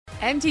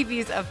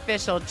MTV's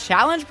official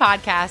Challenge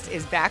podcast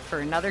is back for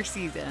another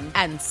season.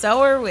 And so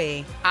are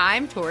we.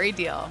 I'm Tori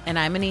Deal. And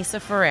I'm Anissa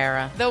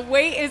Ferreira. The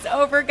wait is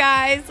over,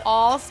 guys.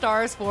 All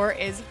Stars 4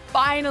 is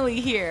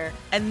finally here.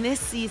 And this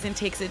season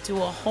takes it to a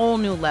whole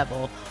new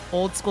level.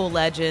 Old school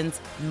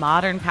legends,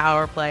 modern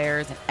power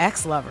players, and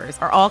ex-lovers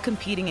are all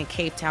competing in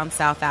Cape Town,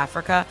 South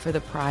Africa for the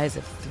prize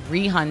of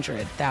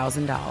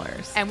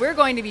 $300,000. And we're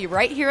going to be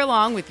right here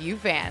along with you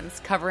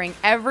fans, covering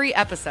every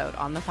episode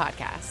on the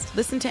podcast.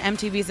 Listen to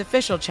MTV's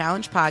official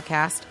Challenge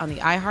podcast on the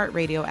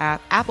iHeartRadio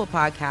app, Apple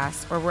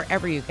Podcasts, or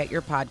wherever you get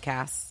your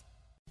podcasts.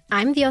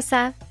 I'm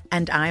Diosa.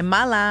 And I'm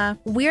Mala.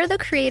 We're the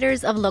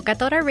creators of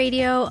Locatora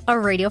Radio, a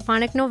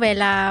radiophonic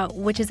novela,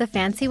 which is a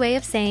fancy way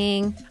of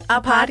saying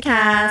a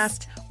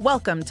podcast.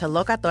 Welcome to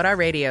Locatora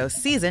Radio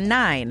Season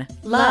 9.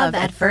 Love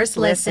at First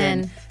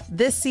Listen.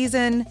 This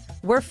season,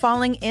 we're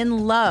falling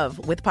in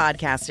love with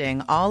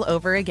podcasting all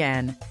over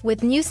again.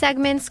 With new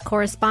segments,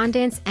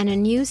 correspondence, and a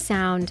new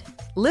sound.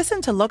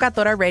 Listen to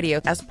Locatora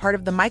Radio as part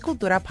of the Michael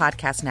Dura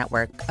Podcast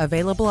Network.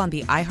 Available on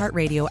the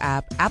iHeartRadio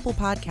app, Apple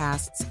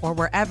Podcasts, or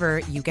wherever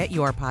you get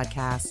your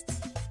podcasts.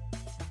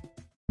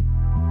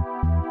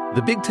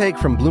 The Big Take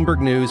from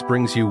Bloomberg News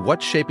brings you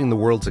what's shaping the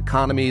world's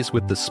economies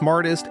with the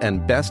smartest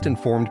and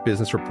best-informed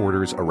business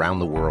reporters around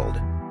the world.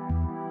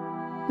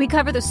 We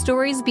cover the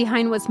stories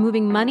behind what's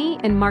moving money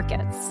and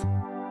markets,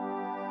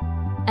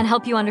 and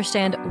help you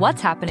understand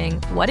what's happening,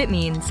 what it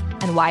means,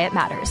 and why it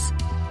matters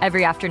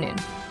every afternoon.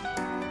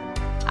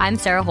 I'm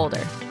Sarah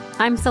Holder.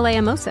 I'm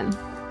Saleha Mohsin.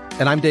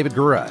 And I'm David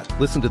Gura.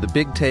 Listen to The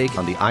Big Take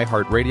on the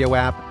iHeartRadio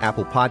app,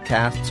 Apple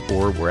Podcasts,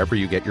 or wherever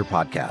you get your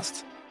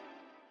podcasts.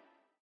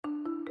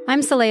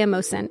 I'm Saleha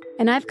Mohsin,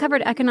 and I've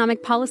covered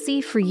economic policy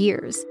for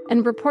years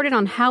and reported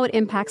on how it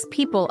impacts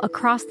people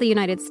across the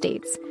United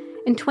States.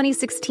 In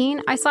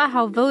 2016, I saw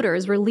how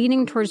voters were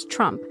leaning towards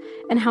Trump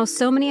and how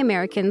so many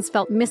Americans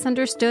felt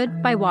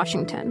misunderstood by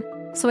Washington.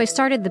 So I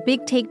started The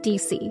Big Take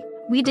DC.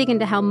 We dig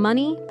into how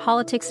money,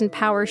 politics, and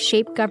power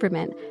shape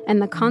government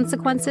and the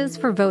consequences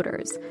for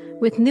voters.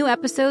 With new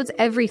episodes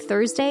every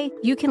Thursday,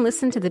 you can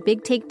listen to The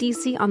Big Take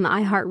DC on the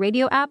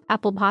iHeartRadio app,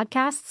 Apple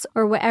Podcasts,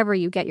 or wherever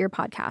you get your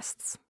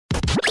podcasts.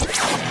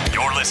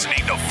 You're listening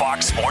to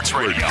Fox Sports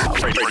Radio.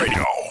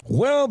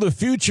 Well, the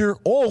future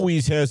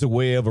always has a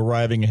way of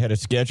arriving ahead of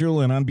schedule,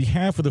 and on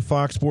behalf of the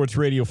Fox Sports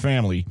Radio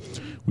family,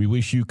 we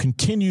wish you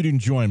continued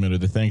enjoyment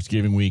of the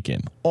Thanksgiving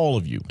weekend, all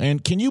of you.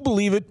 And can you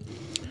believe it?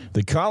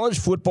 The college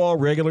football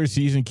regular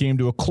season came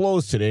to a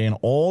close today, and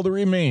all that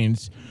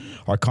remains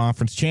are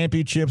conference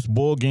championships,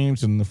 bowl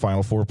games, and the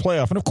Final Four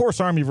playoff. And, of course,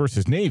 Army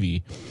versus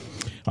Navy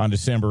on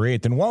December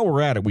 8th. And while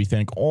we're at it, we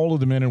thank all of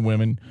the men and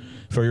women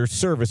for your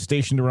service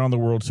stationed around the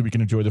world so we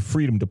can enjoy the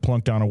freedom to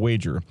plunk down a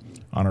wager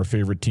on our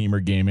favorite team or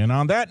game. And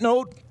on that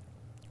note,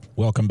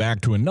 welcome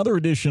back to another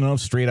edition of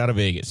Straight Outta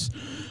Vegas.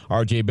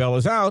 RJ Bell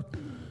is out.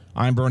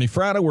 I'm Bernie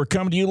Fratta. We're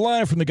coming to you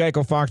live from the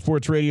Geico Fox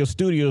Sports Radio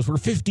studios, where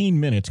 15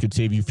 minutes could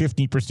save you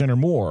 15% or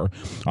more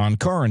on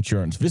car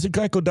insurance. Visit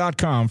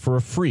geico.com for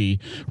a free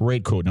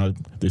rate quote. Now,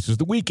 this is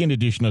the weekend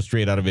edition of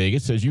Straight Outta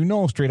Vegas. As you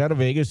know, Straight Outta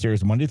Vegas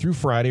airs Monday through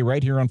Friday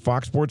right here on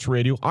Fox Sports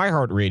Radio,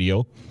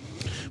 iHeartRadio,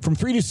 from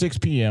 3 to 6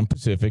 p.m.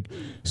 Pacific,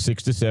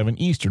 6 to 7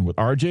 Eastern, with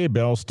RJ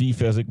Bell, Steve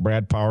Fezzik,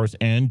 Brad Powers,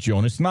 and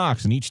Jonas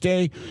Knox. And each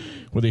day,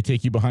 where they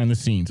take you behind the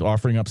scenes,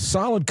 offering up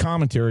solid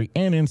commentary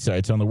and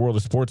insights on the world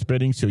of sports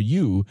betting so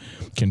you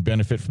can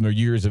benefit from their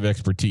years of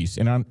expertise.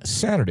 And on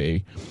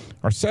Saturday,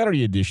 our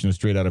Saturday edition of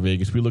Straight Outta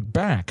Vegas, we look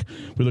back.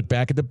 We look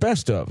back at the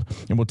best of,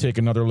 and we'll take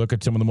another look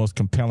at some of the most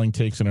compelling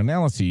takes and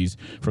analyses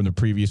from the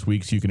previous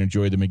week so you can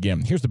enjoy them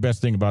again. Here's the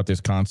best thing about this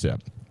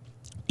concept.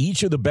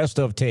 Each of the best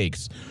of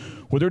takes,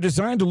 well, they're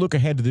designed to look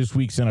ahead to this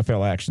week's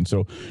NFL action.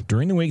 So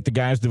during the week, the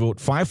guys devote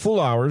 5 full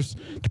hours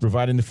to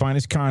providing the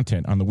finest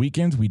content. On the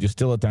weekends, we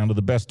distill it down to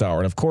the best hour.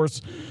 And, of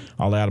course,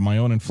 I'll add my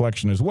own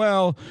inflection as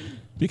well,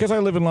 because I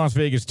live in Las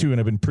Vegas, too, and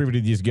I've been privy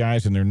to these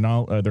guys and their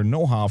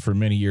know-how for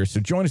many years. So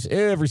join us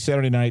every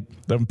Saturday night,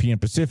 11 p.m.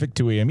 Pacific,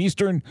 2 a.m.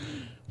 Eastern.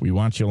 We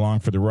want you along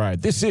for the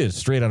ride. This is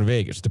Straight Outta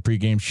Vegas, the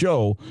pregame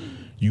show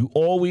you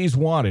always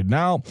wanted.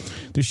 Now,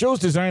 the show's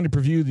designed to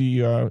preview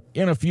the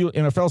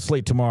NFL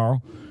slate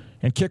tomorrow,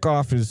 and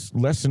kickoff is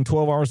less than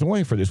 12 hours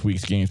away for this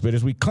week's games. But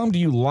as we come to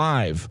you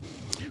live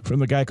from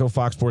the Geico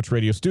Fox Sports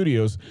Radio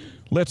studios,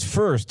 let's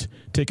first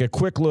take a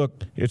quick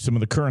look at some of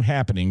the current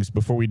happenings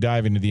before we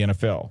dive into the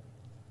NFL.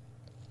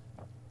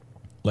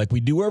 Like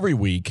we do every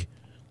week,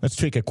 let's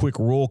take a quick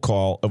roll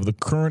call of the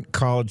current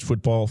college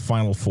football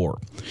Final Four.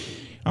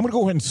 I'm going to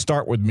go ahead and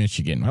start with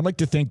Michigan. I'd like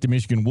to thank the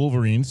Michigan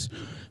Wolverines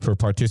for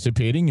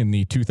participating in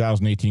the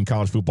 2018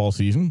 college football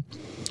season.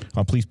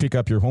 Please pick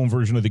up your home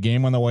version of the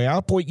game on the way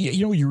out. Boy,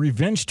 you know, your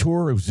revenge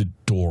tour, it was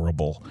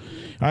adorable.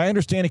 I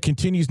understand it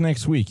continues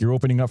next week. You're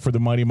opening up for the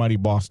mighty, mighty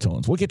Boss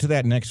Tones. We'll get to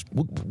that next.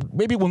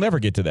 Maybe we'll never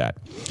get to that.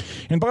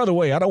 And by the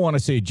way, I don't want to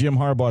say Jim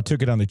Harbaugh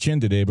took it on the chin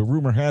today, but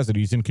rumor has it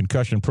he's in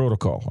concussion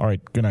protocol. All right,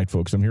 good night,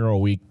 folks. I'm here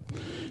all week.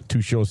 2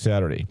 shows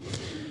Saturday.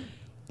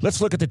 Let's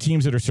look at the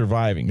teams that are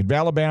surviving.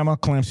 Alabama,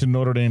 Clemson,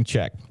 Notre Dame,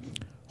 check.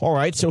 All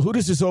right, so who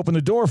does this open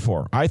the door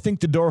for? I think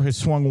the door has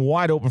swung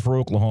wide open for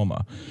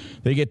Oklahoma.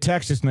 They get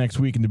Texas next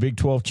week in the Big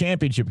 12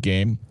 championship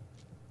game.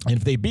 And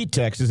if they beat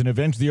Texas and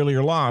avenge the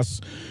earlier loss,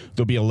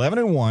 they'll be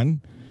 11-1,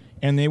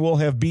 and they will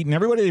have beaten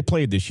everybody they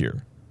played this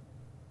year.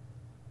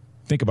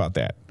 Think about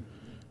that.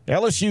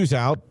 LSU's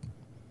out.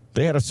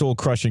 They had a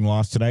soul-crushing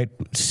loss tonight.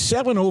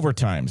 7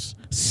 overtimes.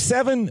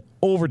 7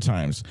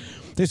 overtimes.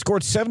 They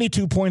scored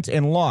 72 points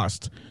and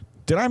lost.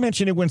 Did I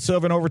mention it went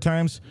 7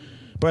 overtimes?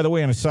 By the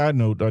way, on a side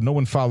note, no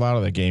one fouled out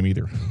of that game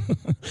either.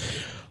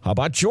 How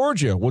about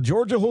Georgia? Well,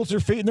 Georgia holds their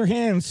fate in their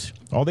hands.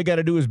 All they got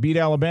to do is beat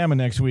Alabama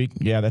next week.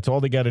 Yeah, that's all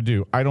they got to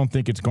do. I don't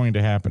think it's going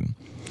to happen.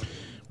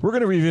 We're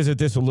going to revisit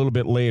this a little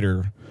bit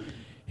later.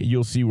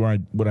 You'll see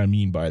what I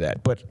mean by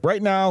that. But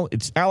right now,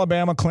 it's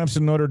Alabama,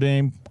 Clemson, Notre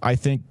Dame. I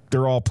think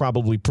they're all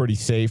probably pretty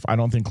safe. I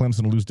don't think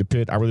Clemson will lose to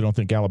Pitt. I really don't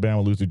think Alabama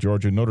will lose to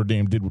Georgia. Notre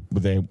Dame did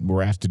what they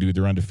were asked to do.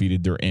 They're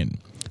undefeated. They're in.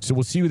 So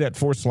we'll see who that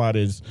 4th slot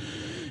is.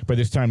 By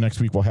this time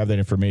next week, we'll have that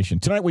information.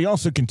 Tonight, we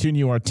also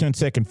continue our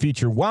 10-second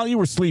feature, While You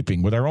Were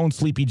Sleeping, with our own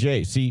Sleepy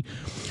J. See,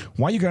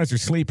 while you guys are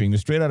sleeping, the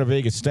Straight Out of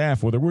Vegas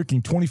staff, well, they're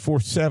working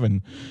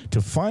 24/7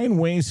 to find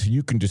ways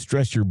you can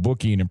distress your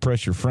bookie and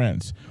impress your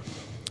friends.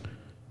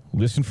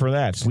 Listen for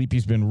that.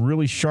 Sleepy's been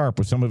really sharp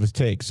with some of his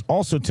takes.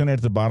 Also, tonight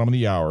at the bottom of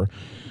the hour,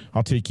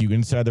 I'll take you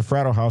inside the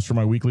Fratto House for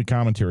my weekly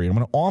commentary. I'm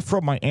going to offer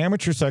up my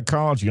amateur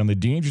psychology on the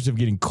dangers of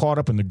getting caught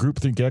up in the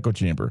groupthink echo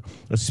chamber,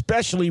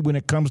 especially when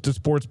it comes to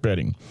sports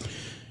betting.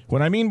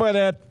 What I mean by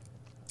that,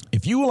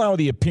 if you allow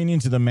the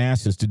opinions of the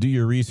masses to do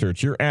your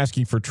research, you're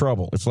asking for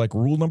trouble. It's like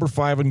rule number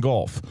 5 in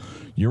golf.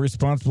 You're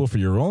responsible for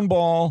your own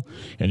ball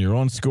and your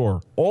own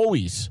score.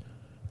 Always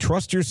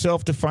trust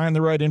yourself to find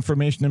the right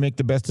information to make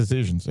the best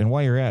decisions. And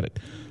while you're at it,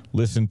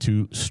 listen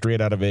to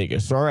Straight Out of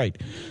Vegas. All right,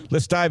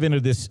 let's dive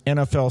into this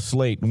NFL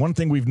slate. One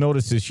thing we've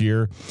noticed this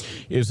year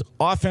is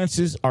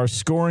offenses are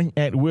scoring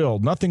at will.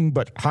 Nothing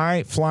but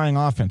high-flying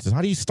offenses.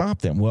 How do you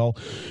stop them? Well,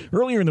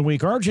 earlier in the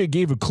week, RJ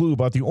gave a clue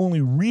about the only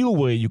real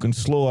way you can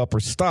slow up or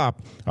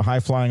stop a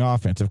high-flying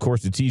offense. Of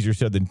course, it's easier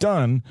said than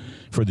done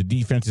for the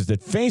defenses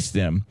that face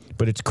them,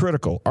 but it's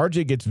critical.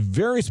 RJ gets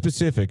very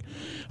specific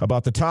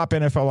about the top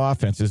NFL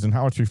offenses and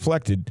how it's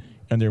reflected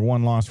in their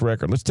one-loss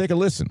record. Let's take a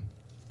listen.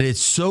 It's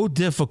so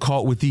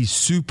difficult with these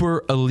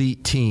super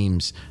elite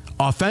teams,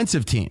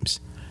 offensive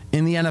teams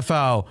in the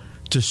NFL,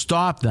 to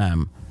stop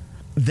them,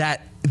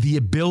 that the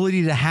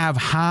ability to have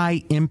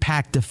high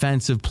impact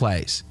defensive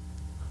plays,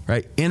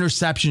 right?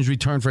 Interceptions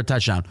returned for a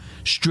touchdown,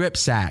 strip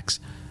sacks.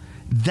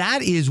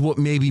 That is what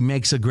maybe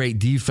makes a great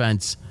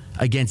defense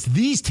against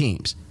these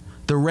teams.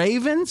 The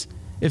Ravens,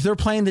 if they're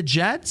playing the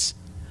Jets,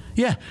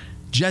 yeah,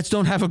 Jets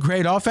don't have a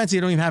great offense. They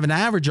don't even have an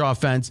average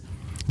offense.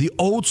 The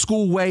old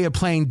school way of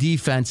playing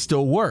defense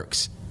still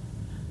works.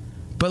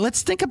 But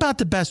let's think about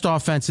the best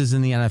offenses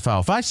in the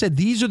NFL. If I said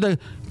these are the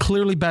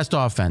clearly best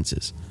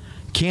offenses,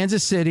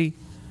 Kansas City,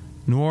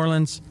 New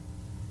Orleans,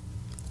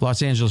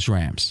 Los Angeles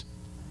Rams.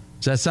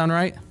 Does that sound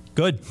right?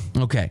 Good.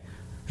 Okay.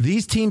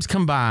 These teams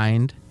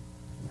combined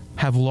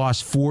have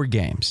lost 4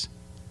 games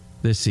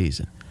this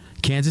season.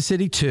 Kansas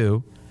City,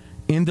 2.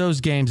 In those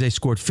games, they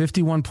scored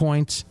 51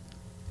 points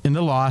in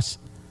the loss,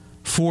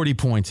 40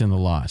 points in the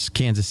loss.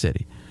 Kansas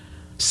City.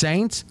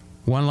 Saints,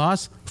 1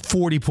 loss,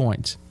 40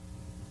 points.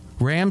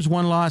 Rams,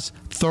 1 loss,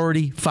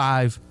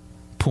 35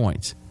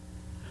 points.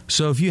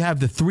 So if you have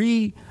the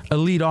 3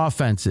 elite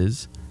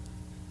offenses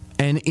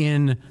and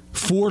in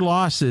 4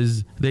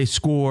 losses they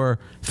score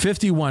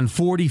 51,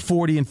 40,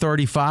 40, and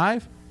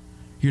 35,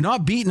 you're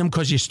not beating them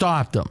because you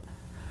stopped them.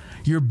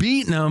 You're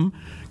beating them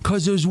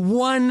because there's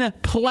one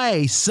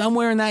play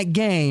somewhere in that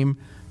game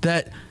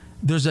that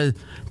there's a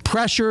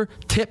pressure,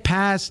 tip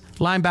pass,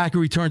 linebacker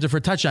returns it for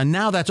a touchdown.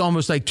 Now that's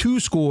almost like 2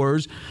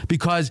 scores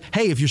because,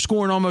 hey, if you're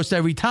scoring almost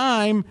every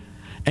time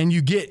and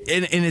you get,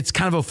 and it's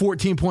kind of a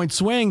 14-point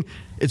swing,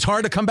 it's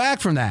hard to come back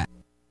from that.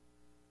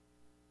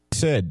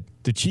 Said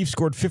the Chiefs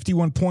scored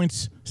 51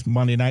 points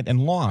Monday night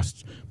and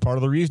lost. Part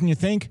of the reason you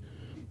think?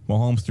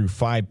 Mahomes threw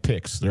 5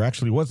 picks. There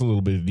actually was a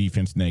little bit of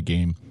defense in that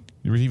game.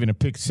 There was even a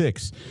pick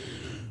 6.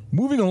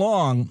 Moving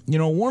along,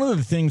 one of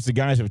the things the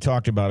guys have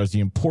talked about is the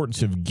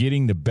importance of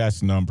getting the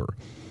best number.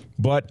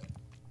 But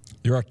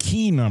there are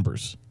key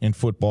numbers in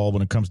football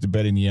when it comes to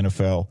betting the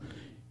NFL,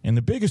 and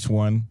the biggest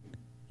one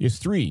is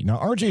 3. Now,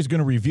 RJ is going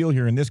to reveal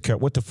here in this cut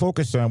what to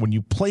focus on when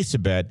you place a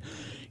bet,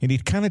 and he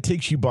kind of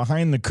takes you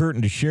behind the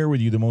curtain to share with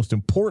you the most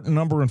important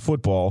number in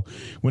football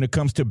when it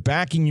comes to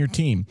backing your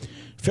team.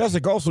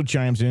 Fezzik also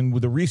chimes in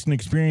with a recent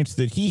experience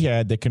that he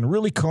had that can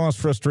really cause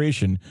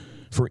frustration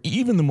for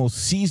even the most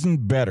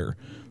seasoned bettor.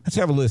 Let's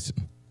have a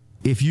listen.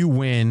 If you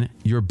win,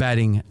 you're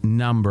betting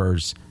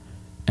numbers,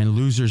 and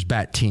losers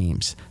bet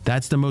teams.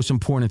 That's the most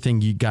important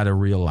thing you got to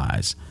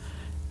realize.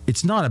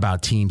 It's not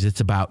about teams, it's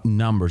about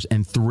numbers.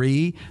 And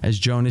 3, as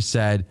Jonas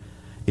said,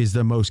 is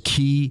the most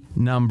key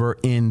number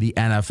in the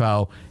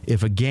NFL.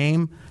 If a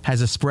game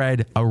has a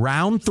spread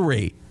around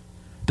 3,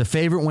 the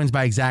favorite wins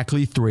by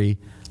exactly 3,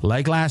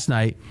 like last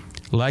night,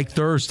 like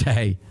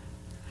Thursday,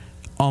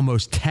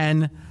 almost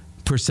 10%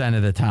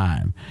 of the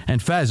time.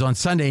 And Fez, on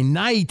Sunday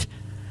night,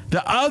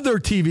 The other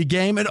TV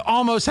game, it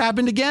almost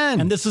happened again.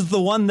 And this is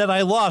the one that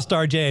I lost,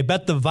 RJ. I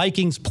bet the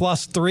Vikings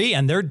 +3,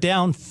 and they're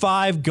down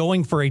 5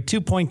 going for a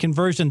 2-point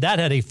conversion. That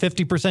had a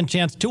 50%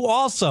 chance to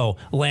also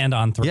land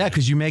on 3. Yeah,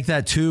 because you make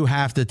that 2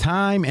 half the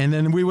time, and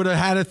then we would have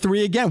had a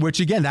 3 again, which,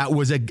 again, that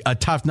was a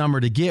tough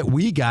number to get.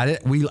 We got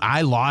it.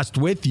 I lost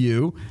with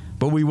you,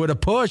 but we would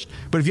have pushed.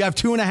 But if you have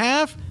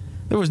 2.5,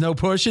 there was no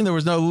pushing. There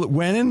was no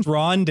winning.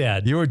 Drawing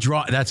dead. You were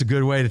That's a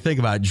good way to think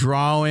about it.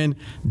 Drawing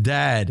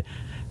dead.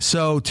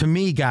 So to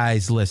me,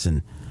 guys,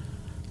 listen,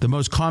 the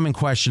most common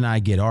question I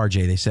get,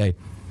 RJ, they say,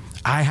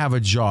 I have a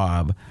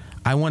job.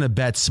 I want to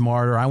bet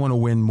smarter. I want to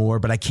win more,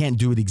 but I can't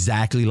do it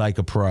exactly like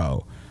a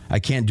pro. I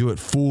can't do it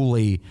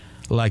fully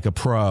like a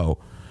pro.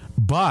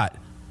 But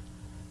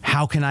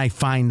how can I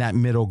find that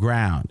middle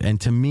ground? And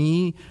to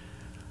me,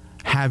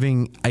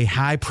 having a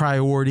high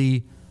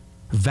priority,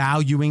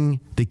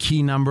 valuing the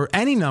key number,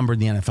 any number in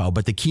the NFL,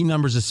 but the key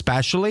numbers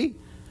especially,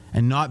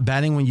 and not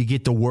betting when you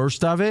get the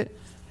worst of it,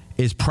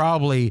 is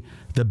probably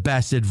the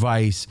best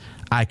advice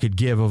I could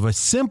give of a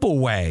simple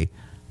way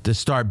to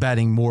start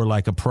betting more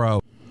like a pro.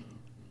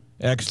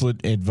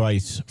 Excellent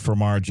advice from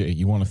RJ.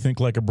 You want to think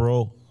like a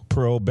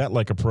pro, bet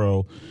like a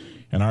pro,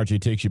 and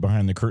RJ takes you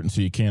behind the curtain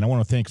so you can. I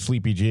want to thank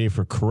Sleepy J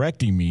for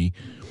correcting me.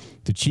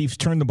 The Chiefs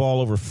turned the ball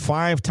over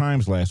 5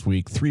 times last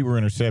week. 3 were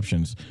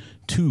interceptions.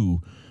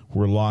 2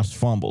 were lost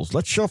fumbles.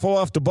 Let's shuffle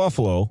off to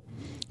Buffalo.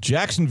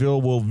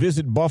 Jacksonville will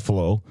visit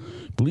Buffalo.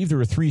 I believe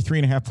they're a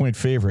 3.5-point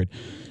favorite.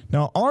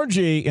 Now,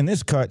 RJ in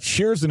this cut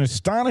shares an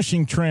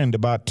astonishing trend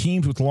about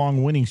teams with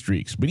long winning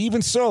streaks. But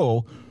even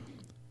so,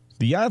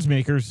 the odds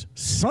makers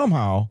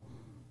somehow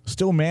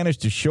still manage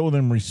to show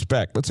them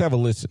respect. Let's have a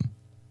listen.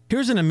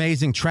 Here's an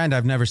amazing trend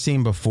I've never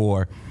seen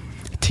before.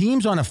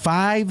 Teams on a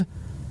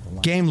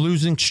 5-game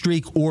losing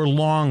streak or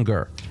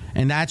longer,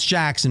 and that's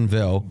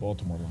Jacksonville,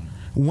 Baltimore line.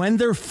 When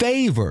they're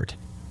favored.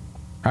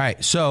 All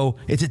right, so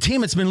it's a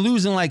team that's been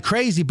losing like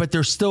crazy, but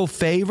they're still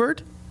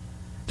favored.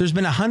 There's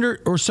been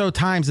 100 or so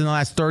times in the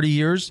last 30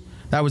 years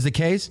that was the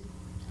case.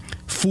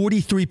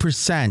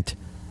 43%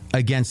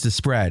 against the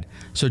spread.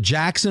 So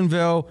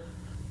Jacksonville,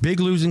 big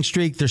losing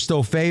streak, they're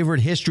still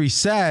favored. History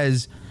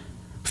says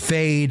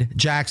fade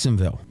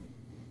Jacksonville.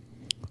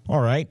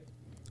 All right.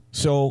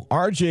 So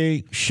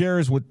RJ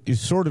shares what is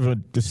sort of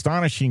an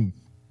astonishing,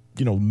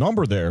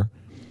 number there.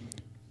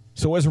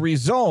 So as a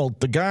result,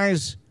 the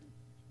guys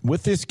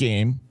with this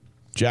game,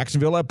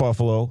 Jacksonville at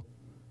Buffalo,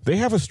 they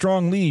have a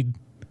strong lead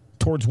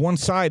towards one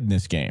side in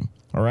this game.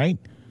 All right?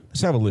 Let's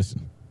have a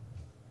listen.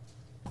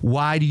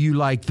 Why do you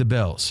like the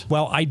Bills?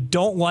 Well, I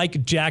don't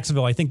like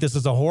Jacksonville. I think this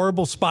is a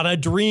horrible spot, a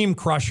dream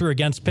crusher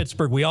against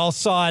Pittsburgh. We all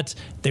saw it.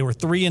 They were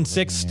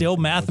 3-6, still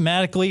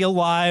mathematically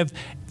alive,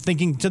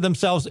 thinking to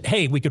themselves,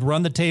 hey, we could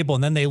run the table,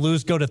 and then they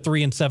lose, go to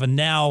 3-7.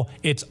 Now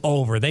it's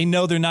over. They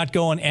know they're not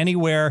going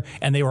anywhere,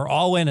 and they were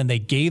all in, and they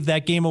gave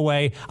that game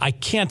away. I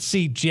can't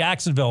see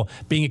Jacksonville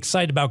being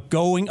excited about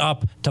going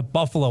up to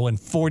Buffalo in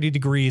 40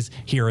 degrees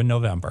here in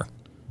November.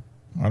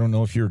 I don't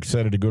know if you're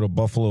excited to go to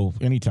Buffalo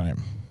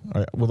anytime.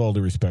 With all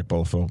due respect,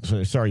 Buffalo.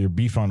 Sorry, your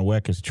beef on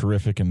Weck is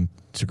terrific, and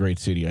it's a great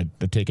city. I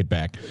take it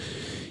back.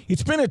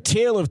 It's been a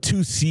tale of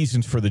 2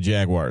 seasons for the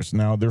Jaguars.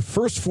 Now, their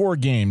first 4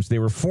 games, they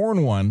were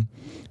 4-1,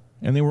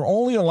 and they were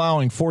only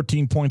allowing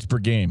 14 points per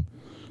game.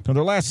 Now,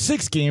 their last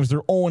 6 games,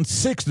 they're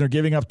 0-6, and they're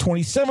giving up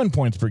 27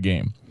 points per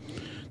game.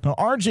 Now,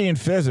 RJ and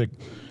Fezzik,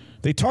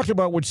 they talked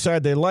about which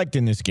side they liked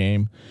in this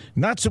game.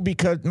 Not so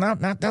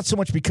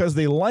much because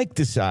they like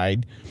the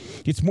side.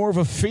 It's more of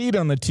a fade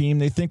on the team.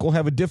 They think will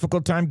have a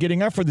difficult time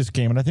getting up for this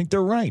game, and I think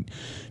they're right.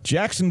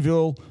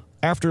 Jacksonville,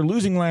 after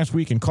losing last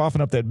week and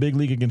coughing up that big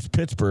league against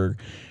Pittsburgh,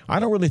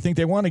 I don't really think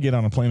they want to get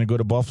on a plane and go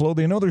to Buffalo.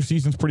 They know their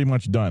season's pretty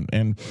much done,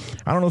 and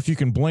I don't know if you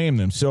can blame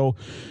them. So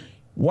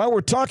while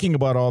we're talking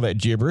about all that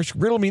gibberish,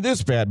 riddle me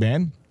this,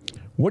 Batman.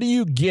 What do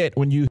you get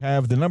when you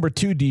have the number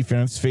 2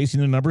 defense facing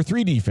the number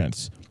 3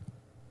 defense?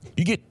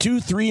 You get 2,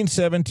 3, and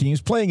 7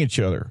 teams playing each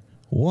other.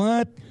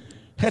 What?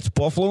 That's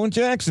Buffalo and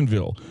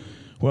Jacksonville.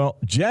 Well,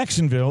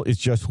 Jacksonville is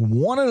just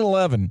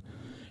 1-11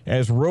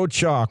 as road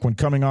chalk when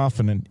coming off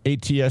an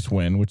ATS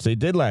win, which they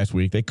did last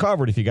week. They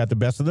covered if you got the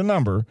best of the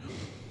number.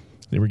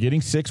 They were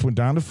getting 6, went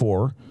down to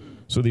 4,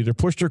 so they either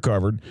pushed or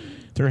covered.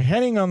 They're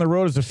heading on the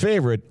road as a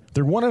favorite.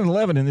 They're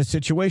 1-11 in this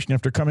situation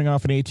after coming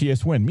off an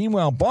ATS win.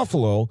 Meanwhile,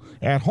 Buffalo,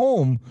 at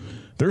home,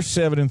 they're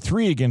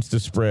 7-3 against the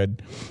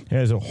spread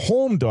as a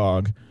home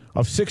dog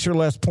of 6 or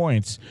less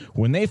points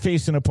when they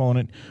face an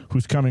opponent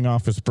who's coming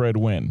off a spread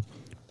win.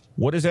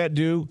 What does that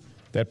do?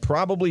 That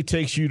probably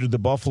takes you to the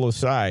Buffalo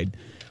side.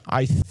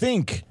 I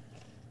think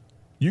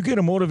you get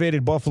a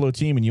motivated Buffalo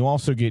team, and you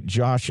also get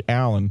Josh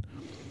Allen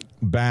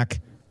back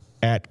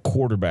at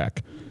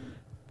quarterback.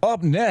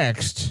 Up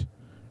next,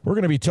 we're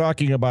going to be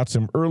talking about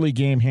some early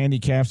game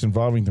handicaps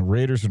involving the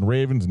Raiders and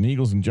Ravens and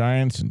Eagles and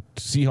Giants and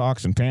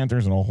Seahawks and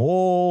Panthers and a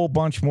whole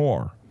bunch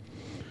more.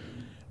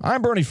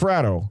 I'm Bernie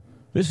Fratto.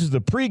 This is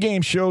the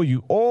pregame show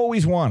you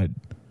always wanted.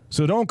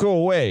 So don't go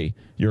away.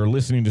 You're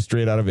listening to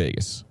Straight Outta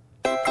Vegas.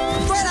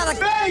 Straight Outta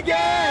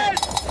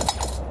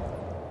Vegas!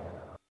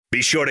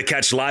 Be sure to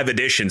catch live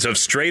editions of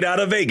Straight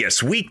Outta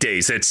Vegas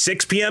weekdays at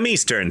 6 p.m.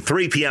 Eastern,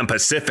 3 p.m.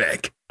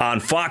 Pacific on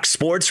Fox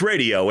Sports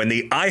Radio and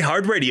the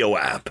iHeartRadio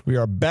app. We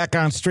are back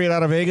on Straight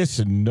Outta Vegas,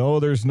 and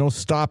no, there's no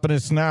stopping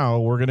us now.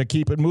 We're going to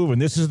keep it moving.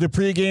 This is the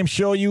pregame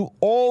show you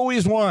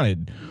always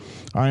wanted.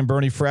 I'm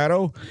Bernie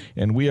Fratto,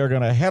 and we are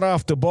going to head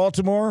off to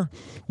Baltimore,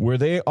 where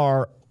they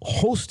are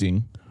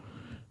hosting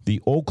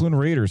the Oakland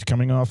Raiders,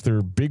 coming off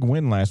their big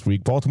win last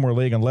week. Baltimore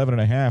laying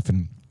 11.5,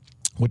 and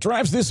what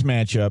drives this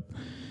matchup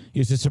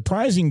is a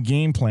surprising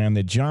game plan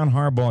that John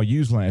Harbaugh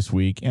used last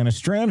week and a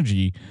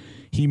strategy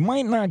he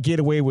might not get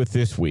away with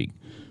this week.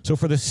 So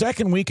for the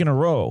second week in a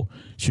row,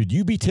 should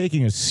you be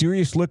taking a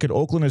serious look at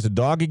Oakland as a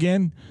dog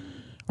again?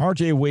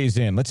 RJ weighs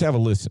in. Let's have a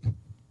listen.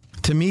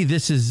 To me,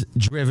 this is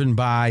driven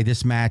by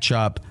this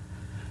matchup,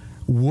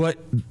 what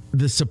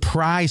the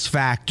surprise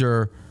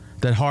factor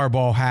that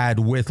Harbaugh had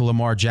with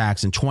Lamar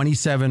Jackson.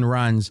 27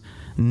 runs,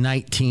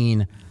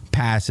 19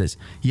 passes.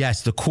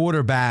 Yes, the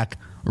quarterback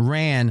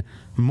ran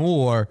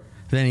more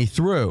than he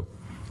threw.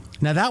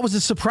 Now, that was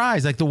a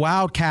surprise, like the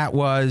Wildcat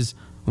was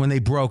when they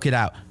broke it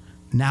out.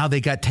 Now they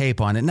got tape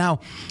on it.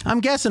 Now, I'm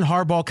guessing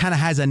Harbaugh kind of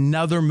has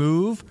another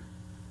move,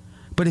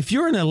 but if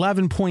you're an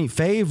 11-point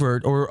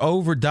favorite or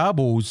over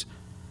doubles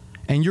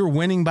and you're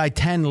winning by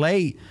 10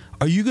 late,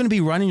 are you going to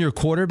be running your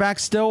quarterback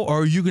still,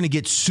 or are you going to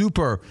get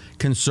super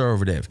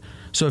conservative?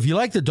 So if you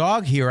like the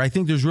dog here, I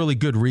think there's really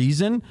good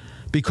reason,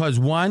 because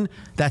one,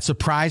 that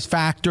surprise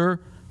factor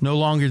no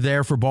longer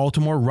there for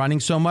Baltimore, running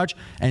so much.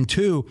 And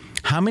two,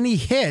 how many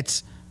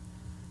hits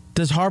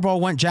does Harbaugh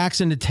want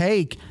Jackson to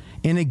take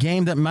in a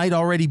game that might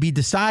already be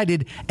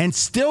decided, and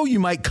still you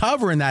might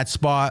cover in that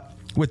spot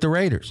with the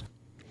Raiders?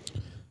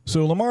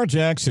 So Lamar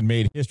Jackson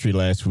made history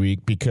last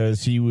week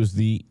because he was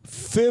the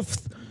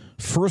 5th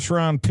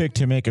first-round pick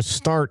to make a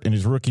start in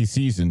his rookie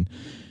season.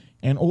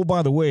 And, oh,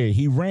 by the way,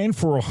 he ran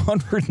for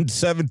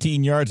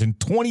 117 yards and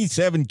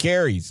 27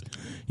 carries.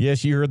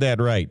 Yes, you heard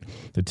that right.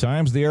 The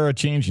times, they are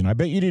changing. I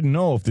bet you didn't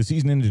know if the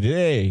season ended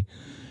today,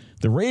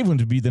 the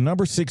Ravens would be the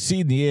number 6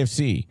 seed in the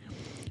AFC.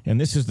 And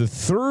this is the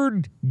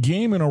 3rd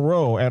game in a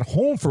row at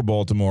home for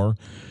Baltimore,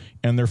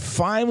 and they're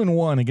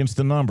 5-1 against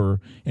the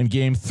number in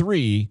game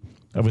 3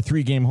 of a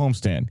 3-game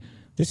homestand.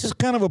 This is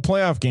kind of a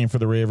playoff game for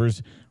the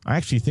Ravens. I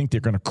actually think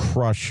they're going to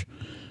crush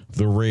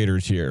the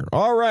Raiders here.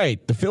 All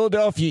right, the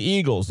Philadelphia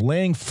Eagles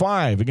laying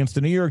 5 against the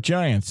New York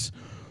Giants.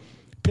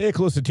 Pay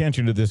close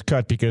attention to this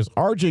cut, because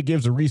RJ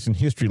gives a recent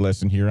history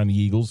lesson here on the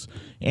Eagles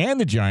and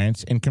the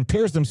Giants and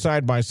compares them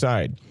side by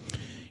side.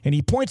 And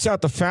he points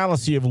out the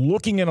fallacy of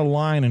looking at a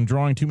line and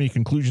drawing too many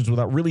conclusions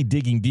without really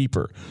digging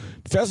deeper.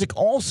 Fezzik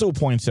also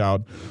points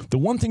out the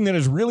one thing that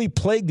has really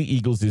plagued the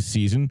Eagles this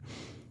season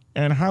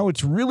and how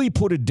it's really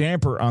put a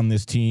damper on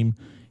this team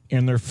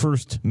in their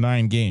first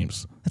 9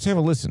 games. Let's have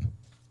a listen.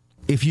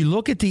 If you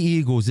look at the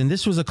Eagles, and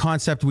this was a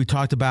concept we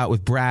talked about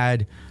with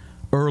Brad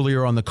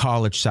earlier on the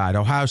college side,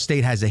 Ohio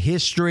State has a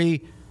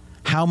history.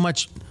 How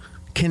much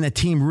can a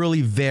team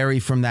really vary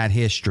from that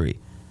history?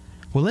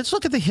 Well, let's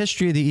look at the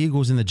history of the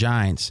Eagles and the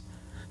Giants.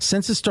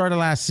 Since the start of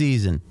last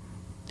season,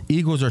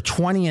 Eagles are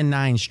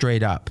 20-9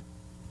 straight up.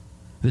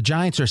 The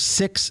Giants are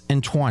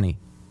 6-20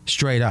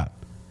 straight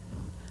up.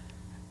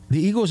 The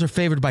Eagles are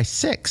favored by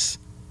 6.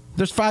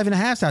 There's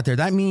 5.5 out there.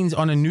 That means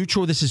on a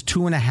neutral, this is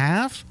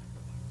 2.5.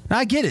 Now,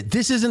 I get it.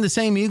 This isn't the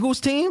same Eagles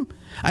team.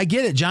 I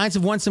get it. Giants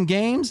have won some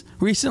games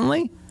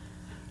recently.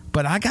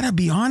 But I got to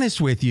be honest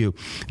with you.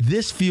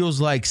 This feels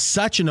like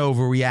such an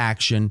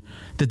overreaction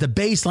that the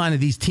baseline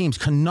of these teams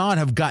cannot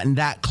have gotten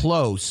that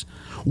close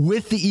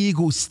with the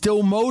Eagles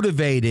still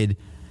motivated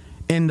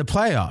in the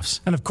playoffs.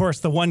 And, of course,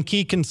 the one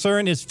key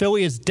concern is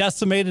Philly is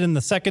decimated in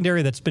the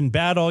secondary that's been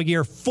bad all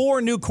year.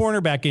 4 new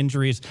cornerback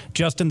injuries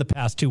just in the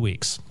past 2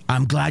 weeks.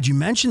 I'm glad you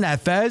mentioned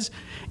that, Fez.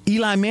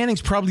 Eli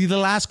Manning's probably the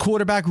last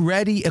quarterback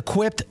ready,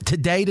 equipped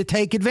today to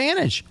take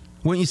advantage,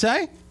 wouldn't you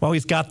say? Well,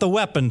 he's got the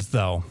weapons,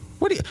 though.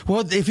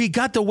 Well, if he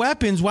got the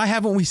weapons, why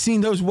haven't we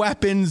seen those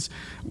weapons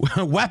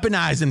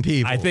weaponizing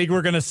people? I think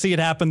we're going to see it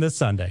happen this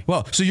Sunday.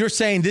 Well, so you're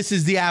saying this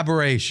is the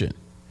aberration?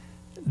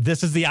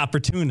 This is the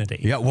opportunity.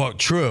 Yeah, well,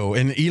 true.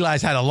 And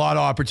Eli's had a lot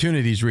of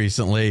opportunities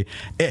recently.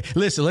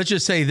 Listen, let's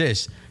just say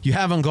this. You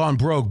haven't gone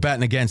broke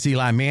betting against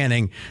Eli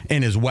Manning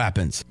and his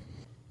weapons.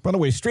 By the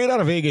way, Straight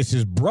Outta Vegas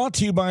is brought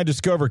to you by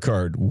Discover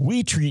Card.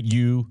 We treat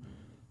you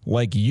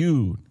like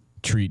you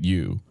treat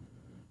you.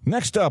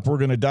 Next up, we're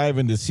going to dive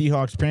into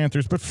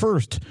Seahawks-Panthers. But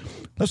first,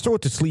 let's throw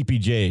it to Sleepy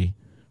J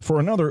for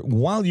another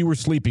While You Were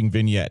Sleeping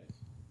vignette.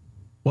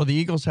 Well, the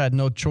Eagles had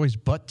no choice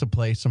but to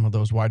play some of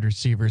those wide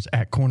receivers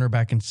at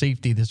cornerback and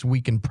safety this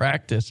week in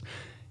practice.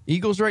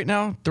 Eagles right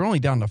now, they're only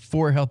down to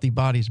 4 healthy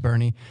bodies,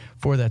 Bernie,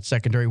 for that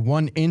secondary.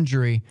 One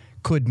injury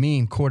could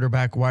mean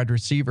quarterback wide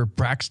receiver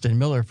Braxton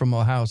Miller from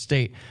Ohio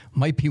State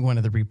might be one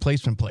of the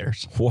replacement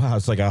players. Wow,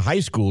 it's like a high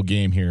school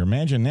game here.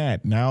 Imagine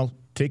that. Now,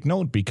 take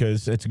note,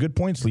 because it's a good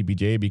point, Sleepy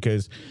J,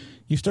 because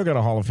you still got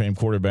a Hall of Fame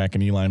quarterback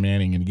in Eli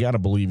Manning, and you got to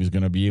believe he's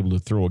going to be able to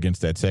throw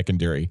against that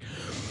secondary.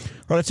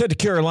 Well, let's head to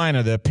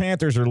Carolina. The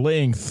Panthers are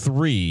laying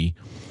 3,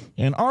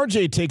 and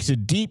RJ takes a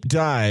deep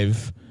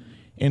dive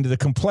into the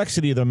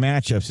complexity of the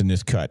matchups in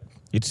this cut.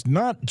 It's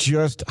not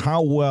just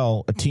how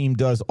well a team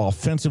does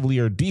offensively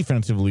or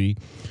defensively,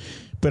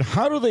 but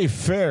how do they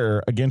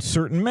fare against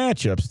certain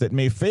matchups that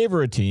may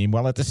favor a team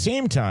while at the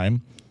same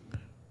time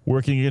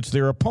working against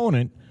their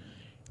opponent.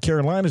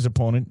 Carolina's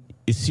opponent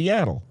is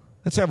Seattle.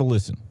 Let's have a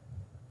listen.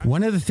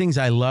 One of the things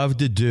I love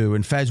to do,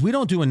 and Fez, we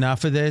don't do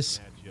enough of this,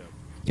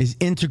 is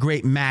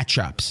integrate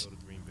matchups.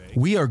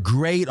 We are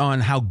great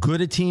on how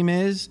good a team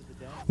is.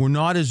 We're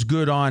not as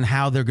good on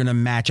how they're going to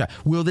match up.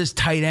 Will this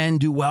tight end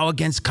do well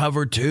against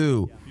cover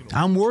 2?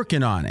 I'm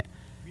working on it.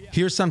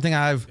 Here's something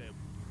I've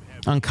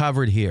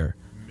uncovered here.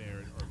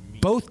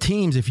 Both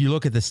teams, if you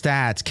look at the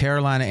stats,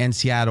 Carolina and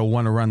Seattle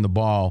want to run the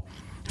ball.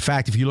 In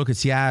fact, if you look at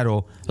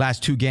Seattle,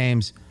 last 2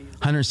 games,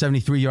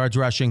 173 yards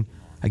rushing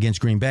against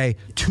Green Bay,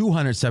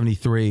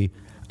 273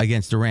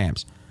 against the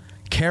Rams.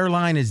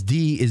 Carolina's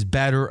D is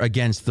better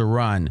against the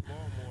run.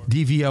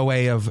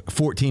 DVOA of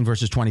 14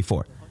 versus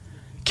 24.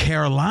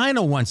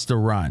 Carolina wants to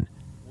run.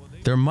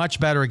 They're much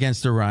better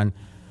against the run.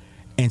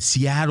 And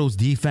Seattle's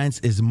defense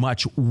is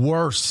much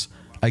worse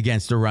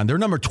against the run. They're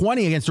number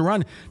 20 against the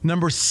run,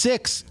 number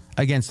 6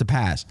 against the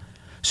pass.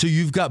 So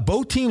you've got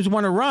both teams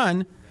want to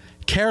run.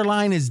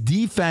 Carolina's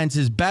defense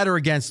is better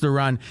against the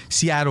run.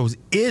 Seattle's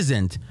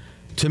isn't.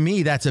 To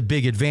me, that's a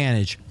big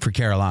advantage for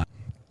Carolina.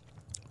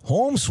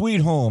 Home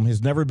sweet home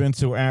has never been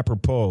so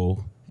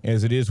apropos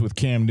as it is with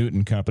Cam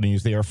Newton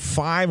companies. They are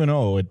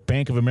 5-0 at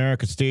Bank of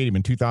America Stadium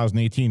in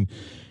 2018,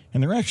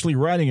 and they're actually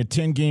riding a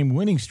 10-game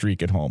winning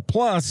streak at home.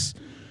 Plus,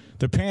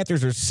 the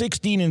Panthers are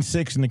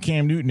 16-6 in the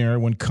Cam Newton era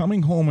when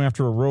coming home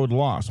after a road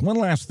loss. One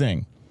last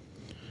thing.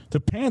 The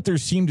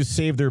Panthers seem to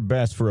save their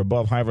best for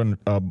above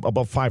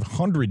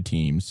 500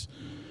 teams,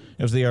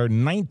 as they are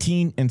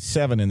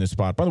 19-7 in this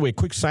spot. By the way,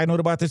 quick side note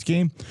about this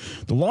game.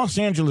 The Los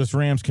Angeles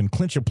Rams can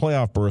clinch a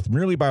playoff berth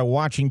merely by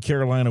watching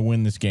Carolina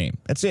win this game.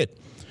 That's it.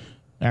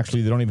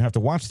 Actually, they don't even have to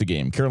watch the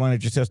game. Carolina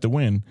just has to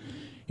win,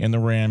 and the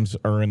Rams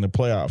are in the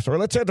playoffs. All right,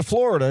 let's head to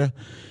Florida.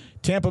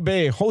 Tampa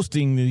Bay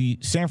hosting the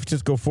San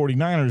Francisco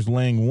 49ers,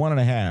 laying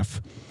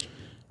 1.5.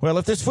 Well,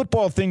 if this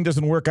football thing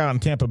doesn't work out in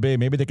Tampa Bay,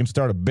 maybe they can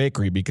start a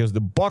bakery, because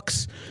the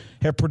Bucs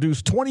have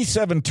produced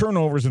 27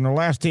 turnovers in their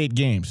last 8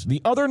 games.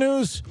 The other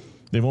news,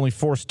 they've only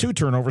forced 2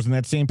 turnovers in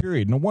that same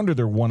period. No wonder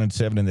they're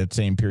 1-7 in that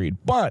same period.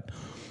 But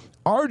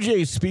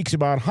RJ speaks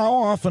about how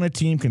often a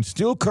team can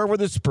still cover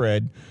the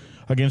spread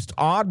against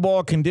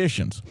oddball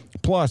conditions.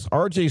 Plus,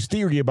 RJ's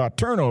theory about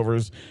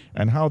turnovers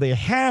and how they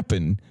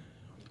happen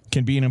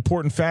can be an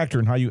important factor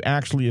in how you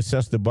actually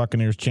assess the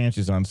Buccaneers'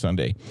 chances on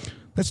Sunday.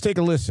 Let's take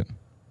a listen.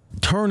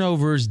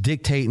 Turnovers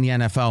dictate in the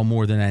NFL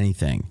more than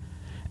anything.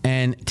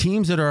 And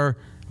teams that are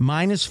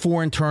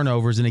 -4 in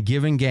turnovers in a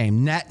given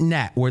game,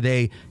 net, where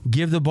they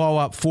give the ball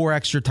up 4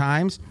 extra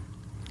times,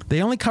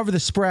 they only cover the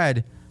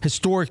spread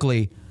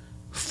historically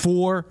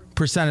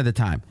 4% of the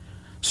time.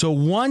 So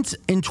once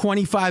in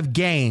 25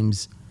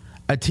 games,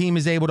 a team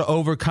is able to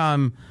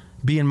overcome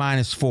being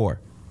 -4.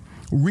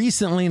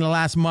 Recently, in the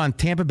last month,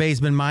 Tampa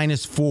Bay's been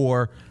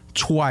 -4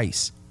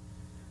 twice.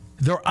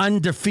 They're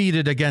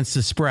undefeated against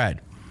the spread.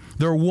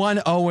 They're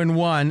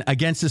 1-0-1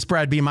 against the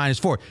spread, being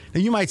 -4.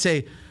 And you might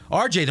say,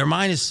 RJ, they're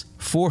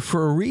 -4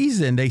 for a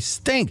reason. They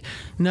stink.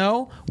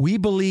 No, we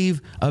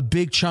believe a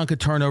big chunk of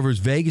turnovers,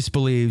 Vegas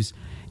believes,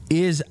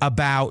 is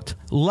about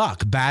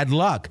luck, bad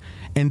luck.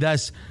 And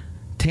thus,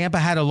 Tampa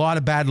had a lot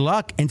of bad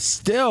luck and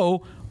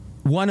still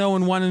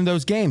 1-0-1 in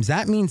those games.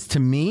 That means, to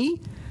me,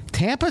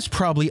 Tampa's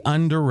probably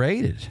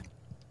underrated.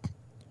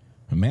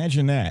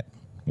 Imagine that.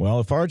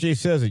 Well, if RJ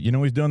says it,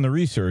 he's done the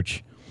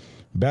research.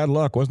 Bad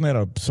luck. Wasn't that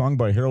a song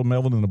by Harold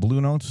Melvin and the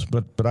Blue Notes?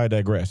 But I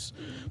digress.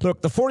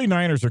 Look, the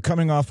 49ers are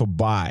coming off a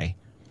bye,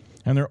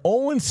 and they're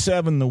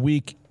 0-7 the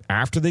week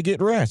after they get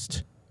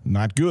rest.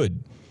 Not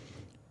good.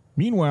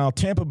 Meanwhile,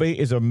 Tampa Bay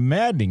is a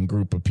maddening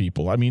group of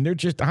people. I mean, they're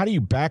just, how do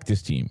you back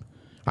this team?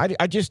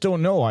 I just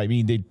don't know. I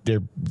mean, they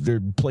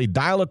play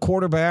dial a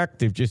quarterback.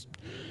 They've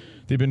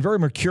been very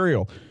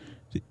mercurial.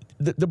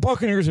 The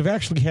Buccaneers have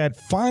actually had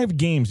 5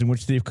 games in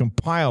which they've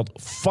compiled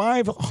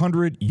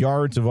 500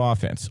 yards of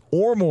offense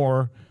or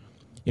more,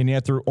 and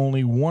yet they're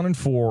only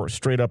 1-4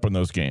 straight up in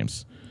those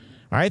games.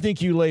 I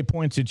think you lay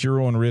points at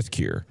your own risk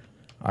here.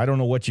 I don't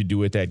know what you do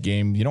with that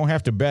game. You don't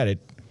have to bet it.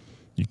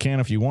 You can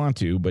if you want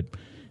to, but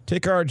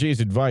take RJ's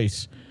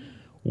advice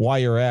while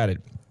you're at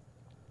it.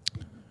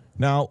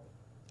 Now,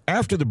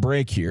 after the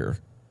break here,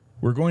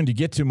 we're going to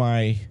get to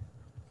my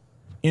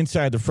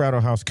Inside the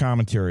Frado House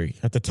commentary.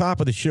 At the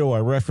top of the show, I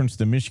referenced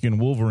the Michigan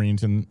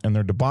Wolverines and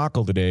their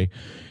debacle today,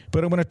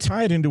 but I'm going to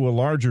tie it into a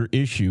larger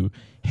issue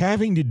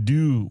having to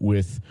do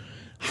with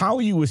how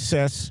you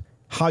assess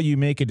how you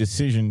make a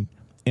decision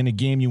in a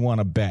game you want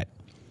to bet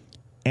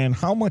and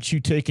how much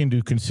you take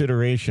into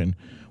consideration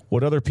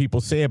what other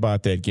people say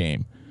about that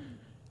game.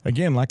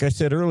 Again, like I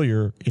said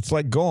earlier, it's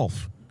like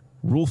golf.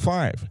 Rule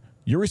 5,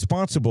 you're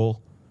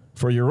responsible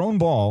for your own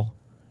ball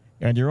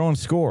and your own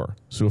score.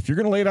 So if you're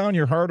going to lay down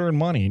your hard-earned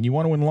money and you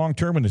want to win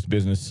long-term in this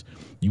business,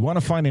 you want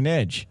to find an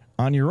edge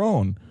on your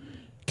own,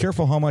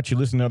 careful how much you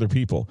listen to other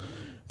people.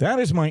 That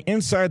is my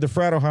Inside the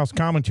Fratto House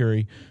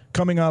commentary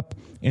coming up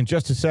in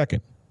just a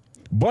second.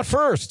 But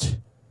first,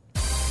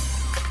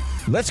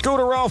 let's go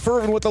to Ralph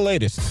Irvin with the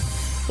latest.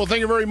 Well, thank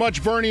you very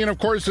much, Bernie. And, of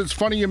course, it's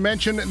funny you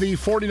mentioned the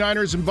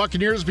 49ers and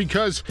Buccaneers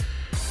because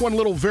one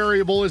little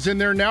variable is in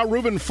there now.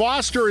 Reuben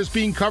Foster is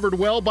being covered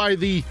well by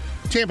the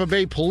Tampa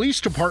Bay Police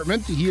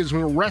Department. He is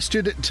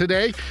arrested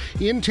today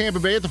in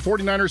Tampa Bay at the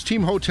 49ers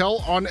team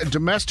hotel on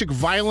domestic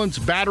violence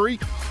battery.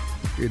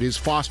 It is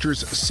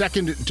Foster's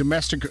second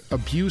domestic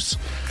abuse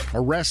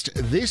arrest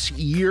this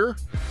year.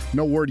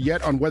 No word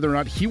yet on whether or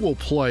not he will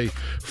play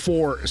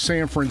for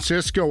San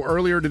Francisco.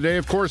 Earlier today,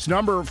 of course,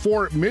 number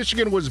 4,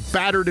 Michigan was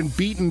battered and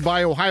beaten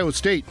by Ohio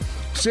State,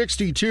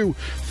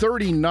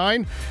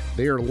 62-39.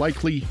 They are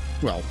likely,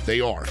 well,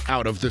 they are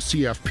out of the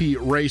CFP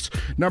race.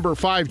 Number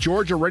 5,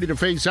 Georgia, ready to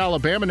face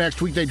Alabama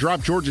next week. They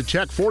drop Georgia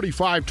Tech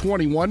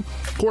 45-21.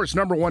 Of course,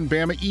 number 1,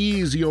 Bama,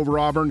 easy over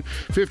Auburn,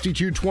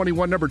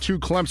 52-21. Number 2,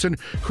 Clemson,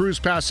 cruise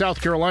past South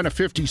Carolina,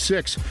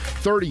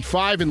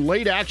 56-35. In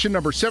late action,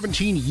 number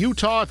 17,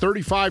 Utah,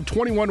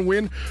 35-21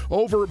 win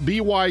over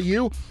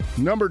BYU.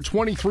 Number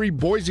 23,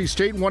 Boise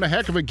State, won a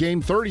heck of a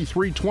game,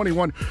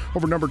 33-21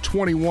 over number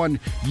 21,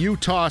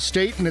 Utah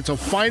State. And it's a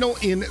final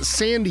in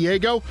San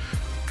Diego.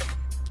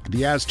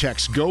 The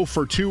Aztecs go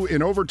for 2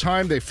 in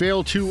overtime. They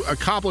fail to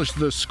accomplish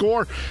the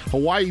score.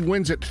 Hawaii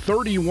wins at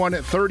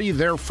 31-30,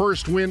 their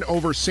first win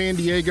over San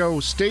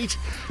Diego State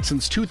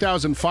since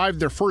 2005,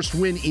 their first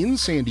win in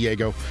San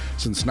Diego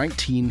since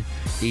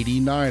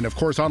 1989. Of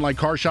course, online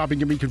car shopping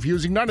can be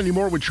confusing. Not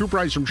anymore with True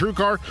Price from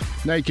TrueCar.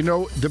 Now you can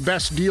know the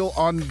best deal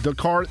on the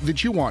car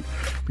that you want.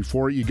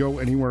 Before you go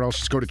anywhere else,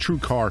 just go to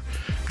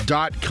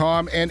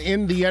TrueCar.com. And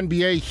in the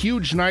NBA,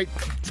 huge night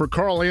for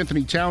Karl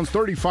Anthony Towns,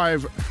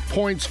 35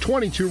 points,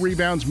 22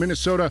 rebounds.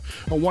 Minnesota,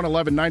 a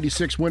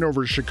 111-96 win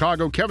over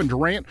Chicago. Kevin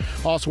Durant,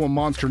 also a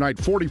monster night,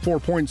 44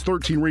 points,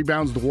 13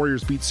 rebounds. The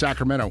Warriors beat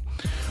Sacramento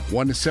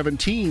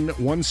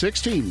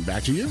 117-116.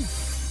 Back to you.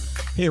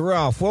 Hey,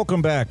 Ralph,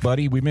 welcome back,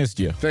 buddy. We missed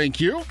you. Thank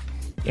you.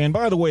 And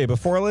by the way,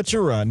 before I let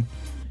you run,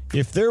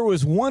 if there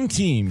was one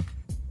team,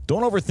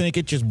 don't overthink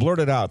it, just blurt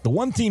it out. The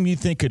one team you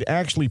think could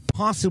actually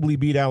possibly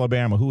beat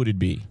Alabama, who would it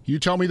be? You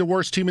tell me the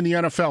worst team in the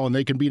NFL, and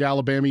they can beat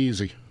Alabama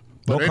easy.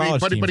 No But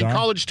college teams, a huh?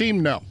 college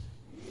team, no.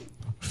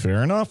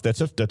 Fair enough.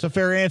 That's a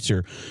fair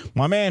answer.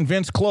 My man,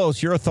 Vince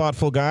Close, you're a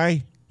thoughtful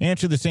guy.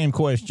 Answer the same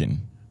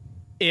question.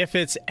 If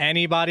it's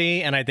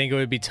anybody, and I think it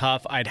would be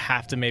tough, I'd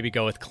have to maybe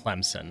go with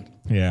Clemson.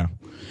 Yeah.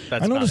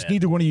 That's I noticed about it.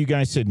 neither one of you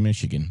guys said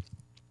Michigan.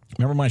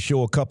 Remember my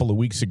show a couple of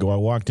weeks ago? I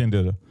walked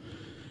into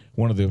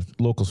one of the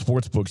local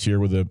sports books here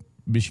with a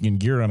Michigan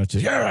gear on it.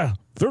 Says, yeah,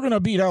 they're going to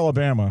beat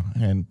Alabama.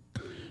 And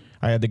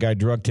I had the guy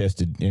drug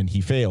tested, and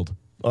he failed.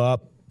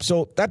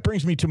 So that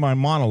brings me to my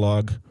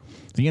monologue,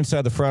 the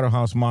Inside the Fratto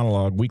House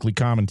monologue, weekly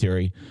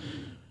commentary.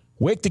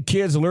 Wake the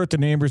kids, alert the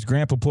neighbors,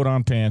 Grandpa put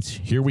on pants.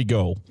 Here we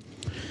go.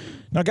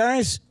 Now,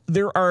 guys,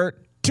 there are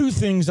two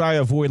things I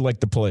avoid like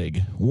the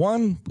plague.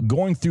 One,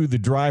 going through the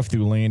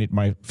drive-thru lane at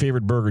my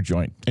favorite burger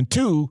joint. And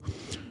two,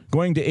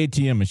 going to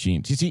ATM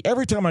machines. You see,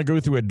 every time I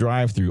go through a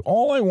drive-thru,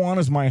 all I want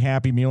is my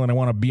Happy Meal and I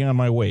want to be on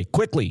my way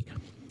quickly.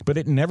 But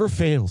it never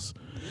fails.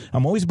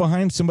 I'm always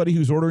behind somebody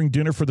who's ordering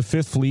dinner for the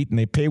Fifth Fleet, and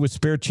they pay with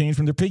spare change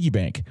from their piggy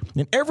bank.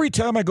 And every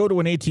time I go to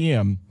an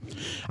ATM,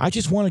 I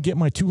just want to get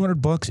my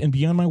 $200 and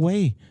be on my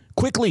way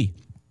quickly.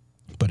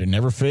 But it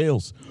never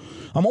fails.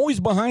 I'm always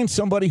behind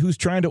somebody who's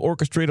trying to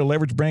orchestrate a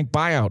leverage bank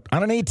buyout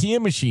on an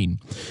ATM machine.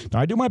 Now,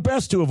 I do my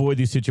best to avoid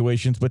these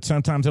situations, but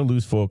sometimes I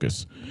lose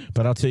focus.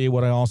 But I'll tell you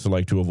what I also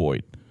like to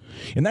avoid.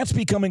 And that's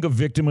becoming a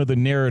victim of the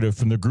narrative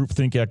from the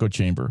groupthink echo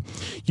chamber.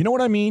 You know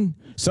what I mean?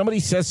 Somebody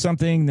says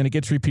something, then it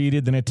gets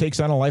repeated, then it takes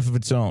on a life of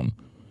its own.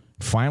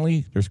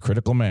 Finally, there's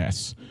critical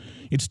mass.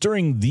 It's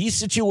during these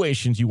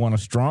situations you want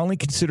to strongly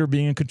consider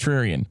being a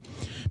contrarian.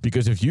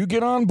 Because if you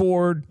get on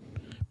board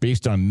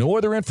based on no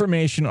other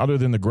information other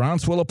than the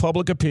groundswell of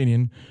public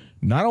opinion,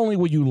 not only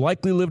will you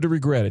likely live to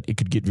regret it, it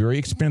could get very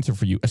expensive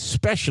for you,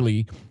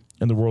 especially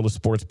in the world of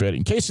sports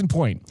betting. Case in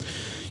point,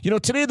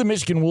 today the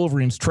Michigan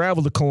Wolverines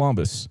traveled to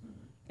Columbus,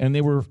 and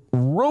they were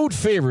road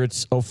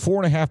favorites of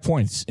 4.5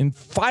 points in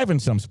 5 in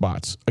some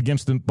spots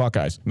against the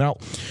Buckeyes. Now,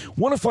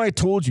 what if I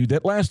told you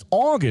that last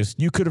August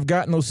you could have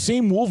gotten those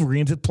same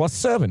Wolverines at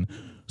 +7?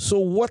 So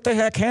what the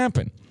heck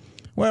happened?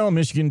 Well,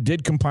 Michigan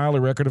did compile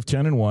a record of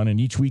 10-1, and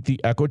each week the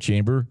echo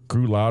chamber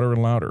grew louder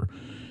and louder.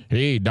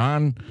 Hey,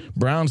 Don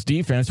Brown's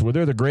defense, well,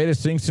 they're the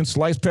greatest thing since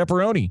sliced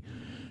pepperoni.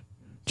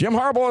 Jim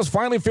Harbaugh has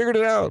finally figured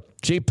it out.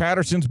 Jay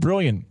Patterson's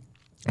brilliant.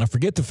 Now,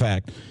 forget the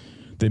fact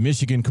that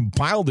Michigan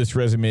compiled this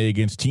resume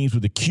against teams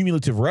with a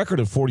cumulative record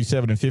of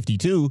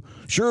 47-52.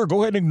 Sure,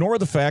 go ahead and ignore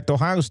the fact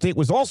Ohio State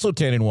was also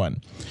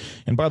 10-1.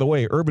 And by the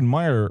way, Urban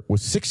Meyer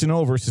was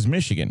 6-0 versus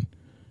Michigan.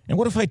 And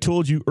what if I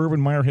told you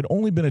Urban Meyer had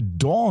only been a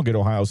dog at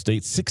Ohio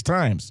State 6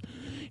 times?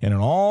 And in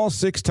all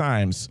 6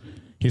 times,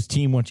 his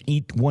team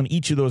won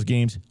each of those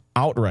games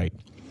outright.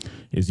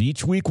 As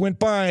each week went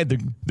by, the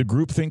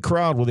groupthink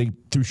crowd,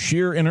 through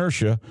sheer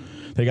inertia,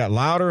 they got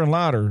louder and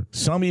louder,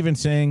 some even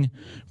saying,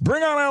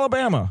 "Bring on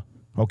Alabama."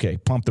 Okay,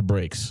 pump the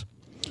brakes.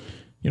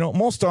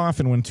 Most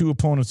often when two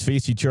opponents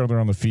face each other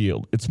on the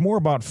field, it's more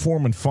about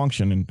form and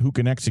function and who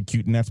can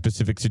execute in that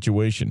specific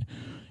situation,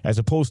 as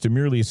opposed to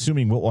merely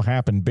assuming what will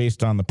happen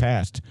based on the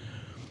past.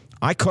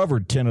 I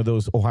covered 10 of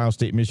those Ohio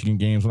State-Michigan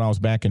games when I was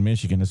back in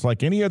Michigan. It's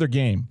like any other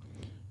game.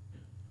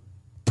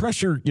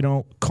 Pressure,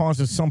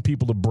 causes some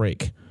people to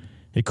break.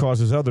 It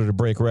causes others to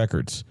break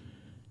records.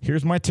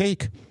 Here's my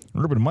take.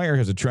 Urban Meyer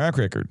has a track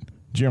record.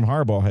 Jim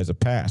Harbaugh has a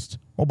past.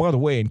 Oh, by the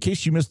way, in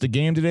case you missed the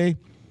game today,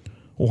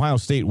 Ohio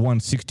State won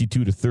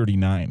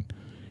 62-39.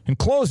 In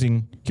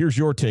closing, here's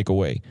your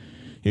takeaway.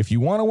 If you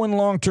want to win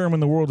long-term in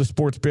the world of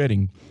sports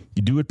betting,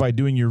 you do it by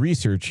doing your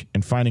research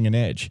and finding an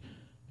edge,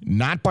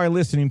 not by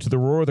listening to the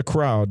roar of the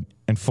crowd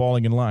and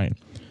falling in line.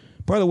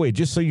 By the way,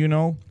 just so you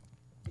know,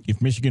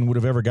 if Michigan would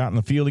have ever gotten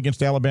the field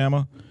against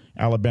Alabama,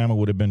 Alabama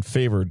would have been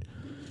favored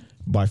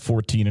by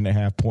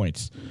 14.5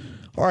 points.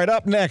 All right,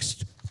 up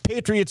next,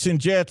 Patriots and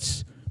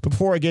Jets.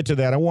 Before I get to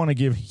that, I want to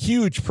give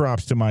huge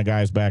props to my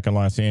guys back in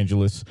Los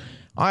Angeles.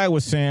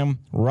 Iowa Sam,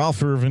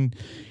 Ralph Irvin,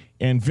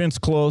 and Vince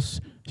Close.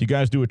 You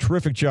guys do a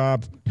terrific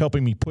job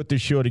helping me put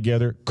this show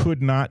together.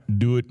 Could not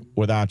do it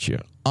without you.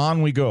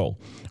 On we go.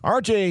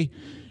 RJ,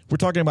 we're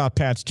talking about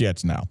Pats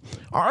Jets now.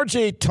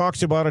 RJ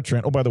talks about a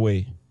trend. Oh, by the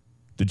way,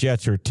 the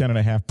Jets are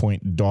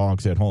 10.5-point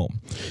dogs at home.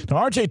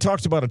 Now, RJ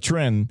talks about a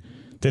trend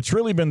that's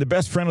really been the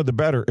best friend of the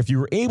better if you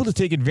were able to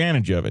take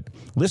advantage of it.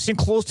 Listen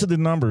close to the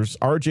numbers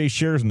RJ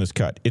shares in this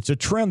cut. It's a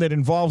trend that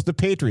involves the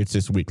Patriots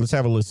this week. Let's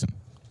have a listen.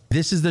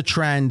 This is the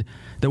trend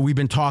that we've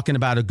been talking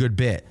about a good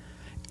bit.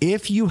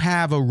 If you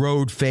have a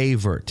road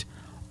favorite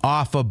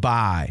off a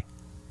bye,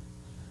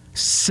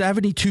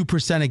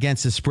 72%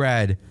 against the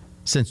spread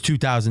since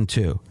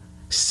 2002.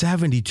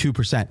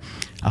 72%.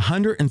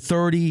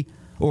 130,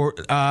 or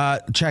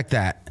check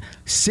that,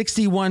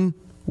 61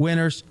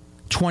 winners,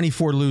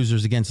 24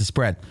 losers against the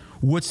spread.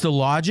 What's the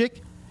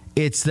logic?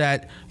 It's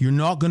that you're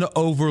not going to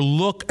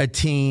overlook a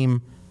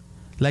team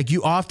like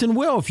you often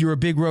will if you're a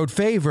big road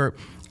favorite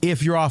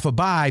if you're off a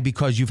bye,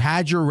 because you've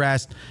had your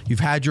rest,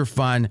 you've had your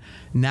fun,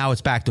 now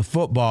it's back to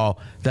football.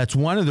 That's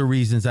one of the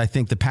reasons I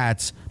think the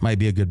Pats might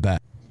be a good bet.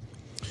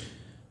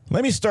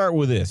 Let me start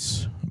with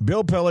this.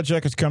 Bill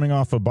Belichick is coming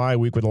off a bye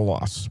week with a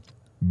loss.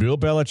 Bill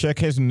Belichick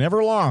has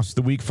never lost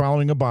the week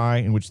following a bye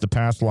in which the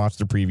Pats lost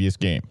the previous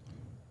game.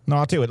 No,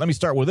 I'll tell you what. Let me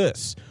start with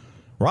this.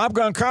 Rob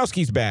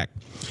Gronkowski's back.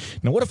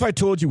 Now, what if I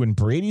told you when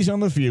Brady's on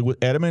the field with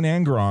Edelman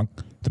and Gronk,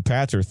 the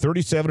Pats are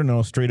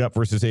 37-0 straight up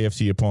versus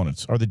AFC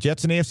opponents? Are the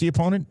Jets an AFC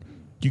opponent?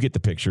 You get the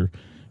picture.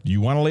 Do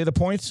you want to lay the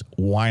points?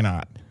 Why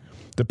not?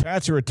 The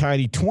Pats are a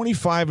tidy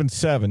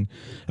 25-7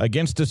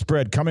 against the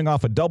spread, coming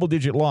off a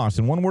double-digit loss.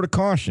 And one word of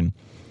caution,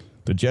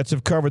 the Jets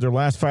have covered their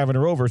last 5 in a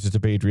row versus the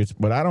Patriots,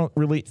 but I don't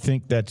really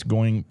think that's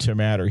going to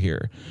matter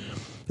here.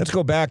 Let's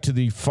go back to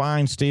the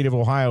fine state of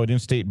Ohio at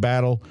in-state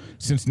battle.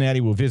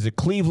 Cincinnati will visit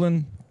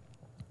Cleveland.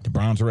 The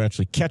Browns are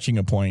actually catching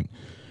a point.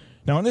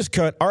 Now, in this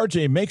cut,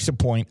 RJ makes a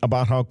point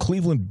about how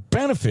Cleveland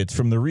benefits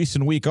from the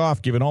recent week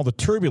off, given all the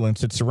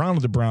turbulence that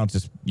surrounded the Browns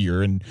this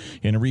year and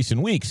in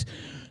recent weeks.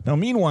 Now,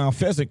 meanwhile,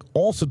 Fezzik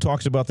also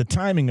talks about the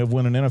timing of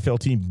when an NFL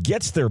team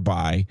gets their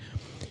bye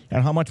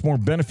and how much more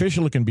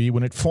beneficial it can be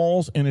when it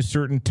falls in a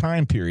certain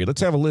time period.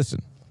 Let's have a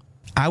listen.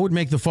 I would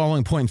make the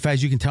following point.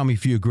 Fez, you can tell me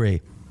if you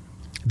agree.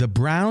 The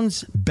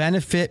Browns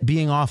benefit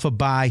being off a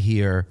bye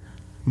here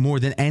more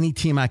than any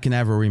team I can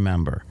ever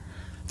remember.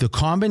 The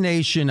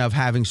combination of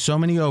having so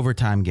many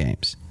overtime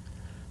games,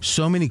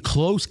 so many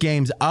close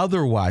games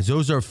otherwise,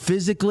 those are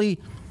physically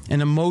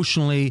and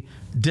emotionally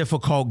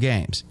difficult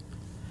games.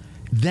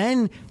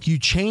 Then you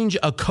change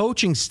a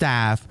coaching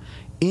staff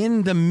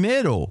in the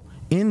middle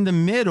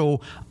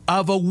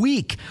of a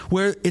week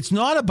where it's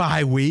not a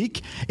bye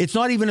week. It's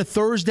not even a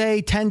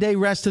Thursday, 10-day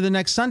rest to the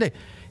next Sunday.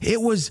 It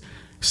was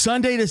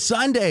Sunday to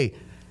Sunday.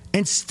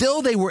 And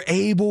still they were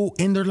able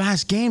in their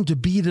last game to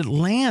beat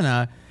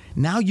Atlanta.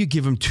 Now you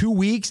give them 2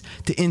 weeks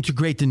to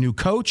integrate the new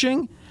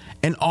coaching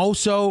and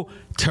also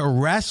to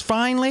rest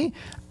finally.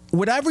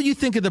 Whatever you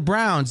think of the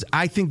Browns,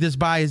 I think this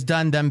bye has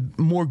done them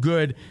more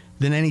good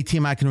than any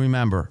team I can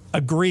remember.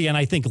 Agree, and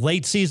I think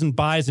late season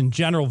buys in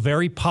general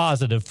very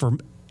positive for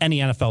any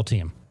NFL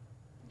team.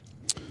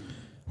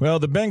 Well,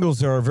 the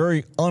Bengals are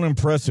very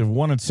unimpressive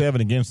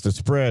 1-7 against the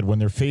spread when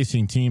they're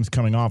facing teams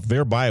coming off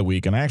their bye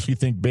week, and I actually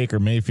think Baker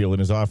Mayfield and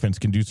his offense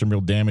can do some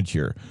real damage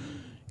here.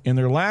 In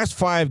their last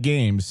 5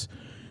 games,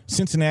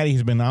 Cincinnati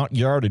has been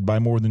out-yarded by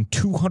more than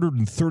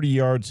 230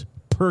 yards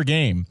per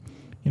game.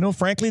 You know,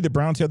 frankly, the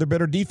Browns have their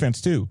better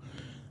defense, too.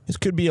 This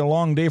could be a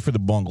long day for the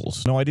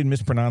Bungles. No, I didn't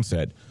mispronounce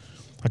that.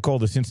 I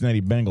called the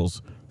Cincinnati Bengals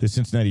the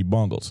Cincinnati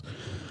Bungles.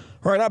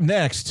 All right, up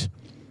next,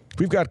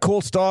 we've got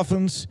Colts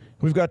Dolphins.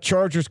 We've got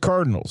Chargers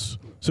Cardinals.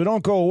 So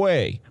don't go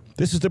away.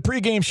 This is the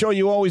pregame show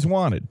you always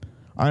wanted.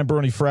 I'm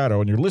Bernie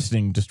Fratto, and you're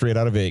listening to Straight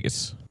Outta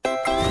Vegas.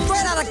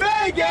 Straight Outta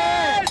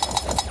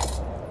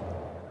Vegas!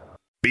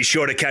 Be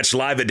sure to catch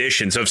live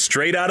editions of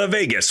Straight Outta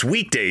Vegas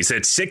weekdays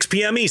at 6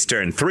 p.m.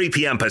 Eastern, 3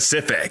 p.m.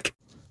 Pacific.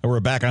 We're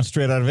back on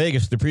Straight Out of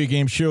Vegas, the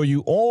pregame show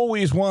you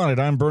always wanted.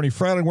 I'm Bernie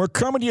Fratton. We're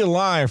coming to you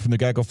live from the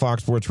Geico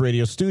Fox Sports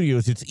Radio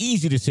studios. It's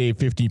easy to save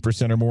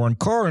 15% or more on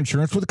car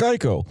insurance with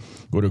Geico.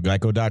 Go to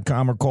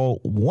geico.com or call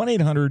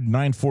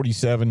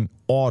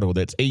 1-800-947-AUTO.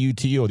 That's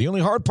AUTO. The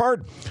only hard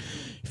part,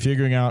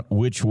 figuring out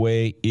which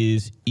way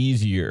is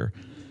easier.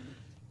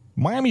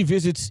 Miami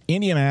visits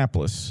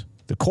Indianapolis.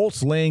 The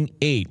Colts laying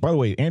 8. By the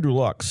way, Andrew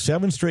Luck,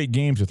 7 straight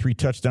games with 3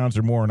 touchdowns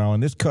or more. Now, in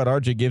this cut,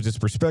 RJ gives his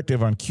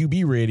perspective on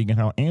QB rating and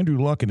how Andrew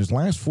Luck, in his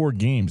last 4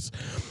 games,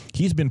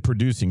 he's been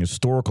producing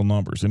historical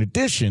numbers. In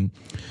addition,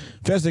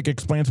 Fezzik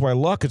explains why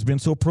Luck has been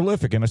so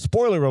prolific. And a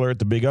spoiler alert,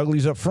 the Big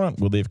Ugly's up front.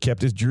 Well, they've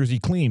kept his jersey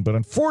clean. But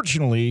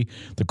unfortunately,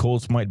 the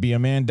Colts might be a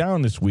man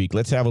down this week.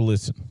 Let's have a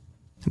listen.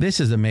 This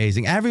is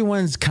amazing.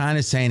 Everyone's kind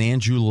of saying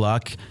Andrew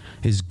Luck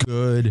is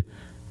good.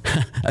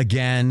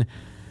 Again,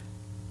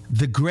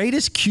 the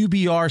greatest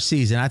QBR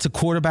season, that's a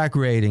quarterback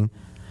rating,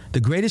 the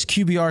greatest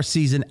QBR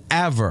season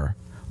ever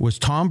was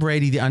Tom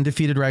Brady, the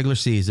undefeated regular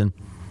season.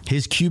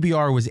 His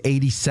QBR was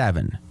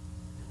 87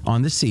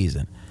 on the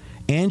season.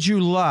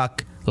 Andrew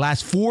Luck,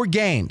 last 4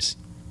 games,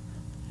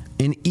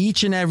 in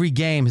each and every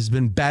game has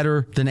been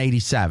better than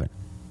 87.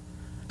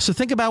 So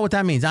think about what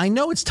that means. I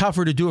know it's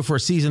tougher to do it for a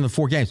season of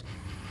 4 games,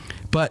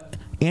 but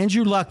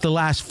Andrew Luck, the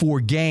last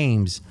 4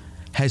 games,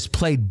 has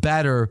played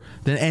better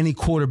than any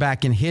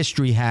quarterback in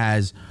history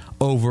has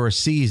over a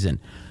season.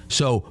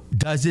 So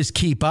does this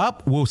keep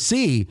up? We'll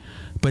see.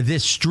 But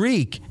this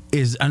streak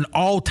is an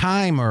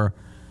all-timer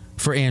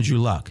for Andrew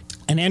Luck.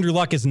 And Andrew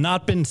Luck has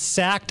not been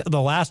sacked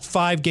the last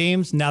 5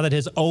 games now that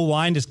his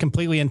O-line is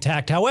completely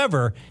intact.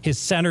 However, his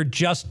center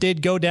just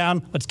did go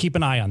down. Let's keep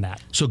an eye on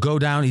that. So go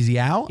down, is he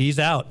out? He's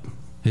out.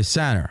 His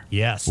center?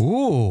 Yes.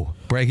 Ooh,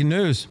 breaking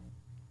news.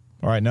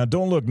 All right, now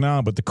don't look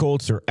now, but the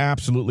Colts are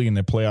absolutely in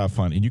the playoff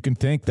hunt, and you can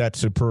thank that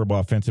superb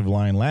offensive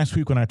line. Last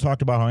week when I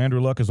talked about how Andrew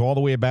Luck is all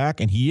the way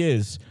back, and he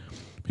is,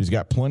 he's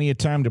got plenty of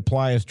time to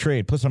ply his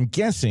trade. Plus, I'm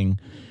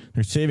guessing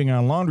they're saving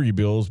on laundry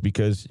bills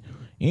because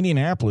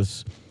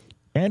Indianapolis,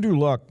 Andrew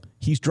Luck,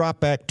 he's dropped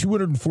back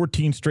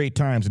 214 straight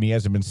times, and he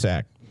hasn't been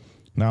sacked.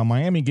 Now,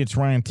 Miami gets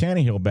Ryan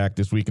Tannehill back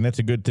this week, and that's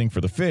a good thing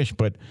for the Fish,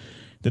 but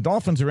the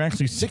Dolphins are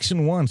actually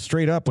 6-1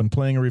 straight up when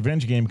playing a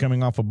revenge game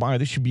coming off a bye.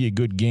 This should be a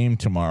good game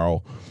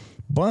tomorrow.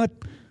 But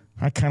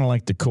I kind of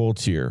like the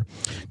Colts here.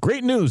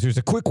 Great news. There's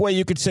a quick way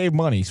you could save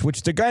money.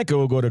 Switch to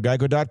Geico. Go to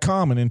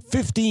geico.com, and in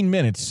 15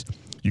 minutes,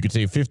 you could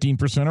save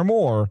 15% or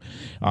more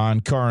on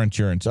car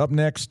insurance. Up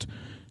next,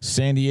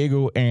 San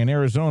Diego and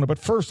Arizona. But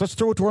first, let's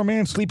throw it to our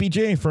man, Sleepy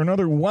J, for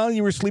another While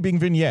You Were Sleeping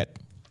vignette.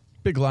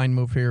 Big line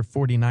move here.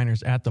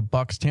 49ers at the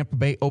Bucks. Tampa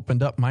Bay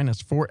opened up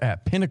 -4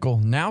 at Pinnacle.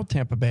 Now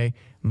Tampa Bay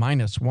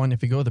 -1.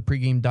 If you go to the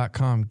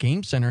pregame.com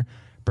game center,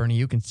 Bernie,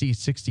 you can see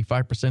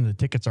 65% of the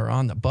tickets are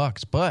on the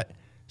Bucks, but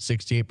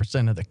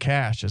 68% of the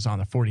cash is on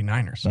the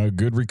 49ers. A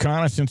good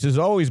reconnaissance, as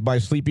always, by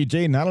Sleepy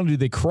J. Not only did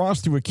they cross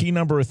through a key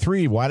number of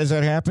 3, why does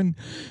that happen?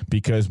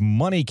 Because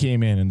money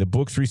came in, and the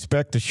books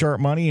respect the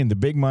sharp money, and the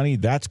big money,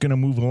 that's going to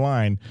move the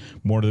line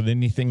more than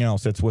anything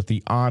else. That's what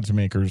the odds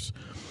makers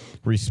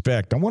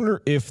respect. I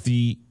wonder if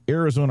the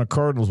Arizona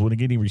Cardinals would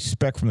get any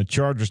respect from the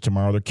Chargers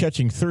tomorrow. They're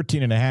catching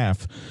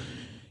 13.5.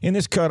 In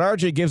this cut,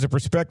 RJ gives a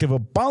perspective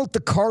about the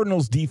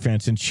Cardinals'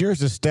 defense and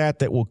shares a stat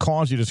that will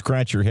cause you to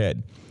scratch your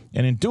head.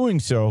 And in doing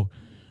so,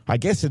 I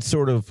guess it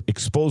sort of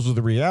exposes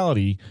the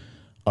reality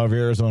of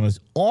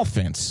Arizona's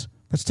offense.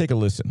 Let's take a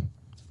listen.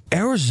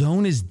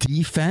 Arizona's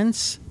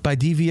defense by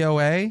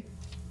DVOA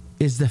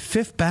is the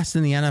 5th best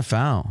in the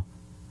NFL.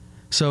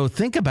 So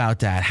think about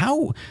that.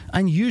 How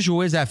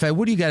unusual is that?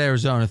 What do you got,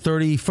 Arizona?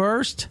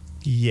 31st?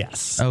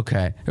 Yes.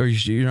 Okay. Are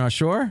you're not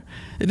sure?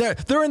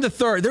 They're in the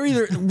 3rd. They're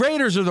either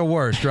Raiders are the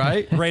worst,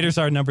 right? Raiders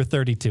are number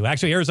 32.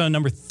 Actually, Arizona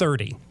number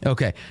 30.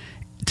 Okay.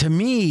 To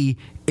me,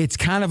 it's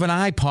kind of an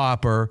eye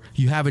popper.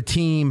 You have a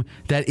team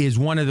that is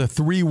one of the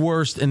 3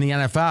 worst in the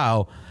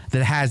NFL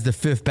that has the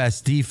 5th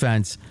best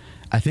defense.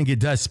 I think it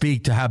does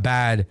speak to how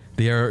bad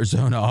the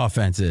Arizona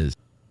offense is.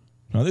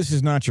 Now, this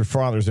is not your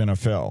father's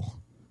NFL.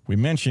 We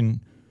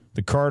mentioned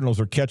the Cardinals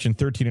are catching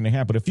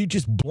 13.5, but if you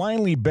just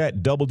blindly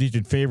bet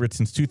double-digit favorites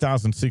since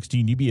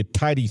 2016, you'd be a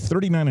tidy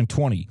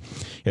 39-20.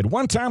 At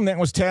one time, that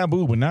was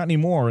taboo, but not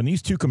anymore. And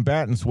these two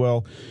combatants,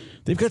 well,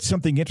 they've got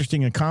something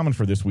interesting in common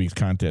for this week's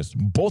contest.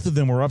 Both of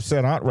them were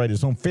upset outright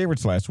as home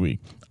favorites last week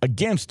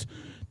against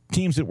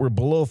teams that were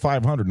below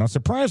 500. Now,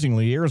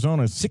 surprisingly,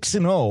 Arizona is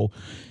 6-0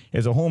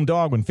 as a home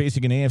dog when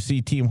facing an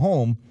AFC team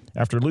home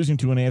after losing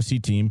to an AFC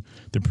team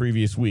the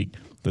previous week.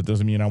 That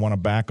doesn't mean I want to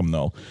back them,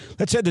 though.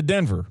 Let's head to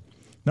Denver.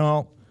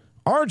 Now,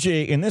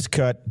 RJ in this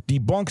cut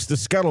debunks the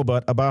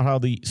scuttlebutt about how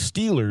the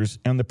Steelers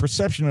and the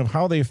perception of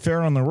how they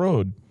fare on the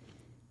road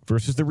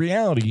versus the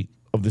reality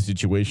of the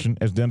situation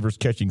as Denver's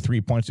catching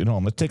 3 points at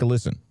home. Let's take a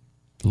listen.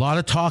 A lot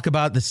of talk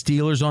about the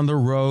Steelers on the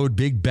road.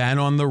 Big Ben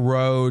on the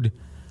road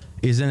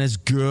isn't as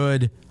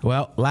good.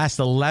 Well, last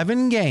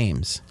 11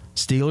 games,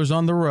 Steelers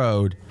on the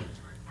road,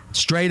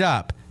 straight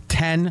up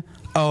 10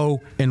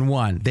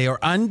 0-1. They are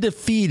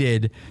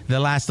undefeated the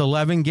last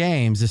 11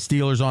 games, the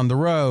Steelers on the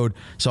road.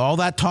 So all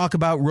that talk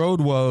about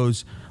road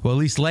woes, well, at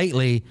least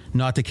lately,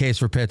 not the case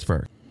for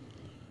Pittsburgh.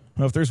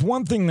 Well, if there's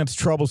one thing that's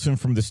troublesome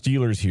from the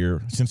Steelers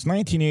here, since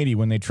 1980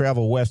 when they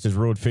travel west as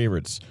road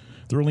favorites,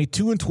 they're only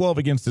 2-12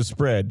 against the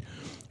spread,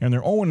 and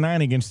they're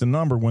 0-9 against the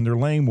number when they're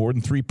laying more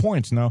than 3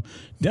 points. Now,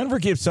 Denver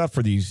gives up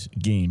for these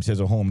games as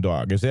a home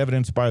dog, as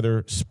evidenced by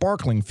their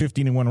sparkling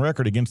 15-1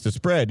 record against the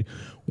spread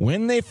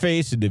when they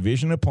face a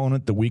division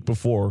opponent the week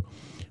before,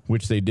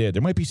 which they did.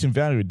 There might be some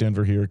value at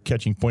Denver here,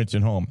 catching points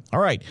at home.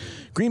 All right,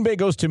 Green Bay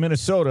goes to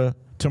Minnesota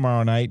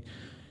tomorrow night,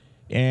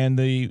 and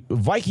the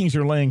Vikings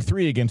are laying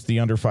 3 against the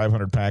under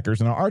 500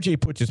 Packers. Now,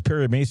 RJ puts his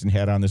Perry Mason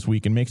hat on this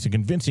week and makes a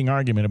convincing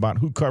argument about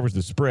who covers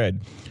the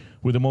spread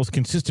with the most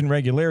consistent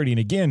regularity. And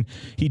again,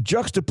 he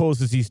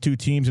juxtaposes these two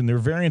teams in their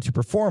variance of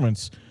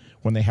performance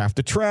when they have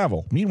to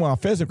travel. Meanwhile,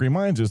 Fezzik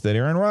reminds us that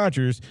Aaron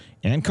Rodgers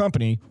and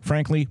company,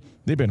 frankly,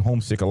 they've been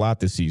homesick a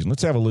lot this season.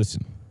 Let's have a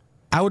listen.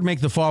 I would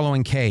make the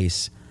following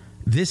case.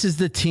 This is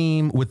the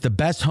team with the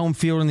best home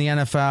field in the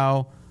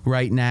NFL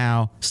right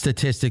now,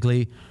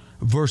 statistically,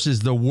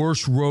 versus the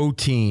worst road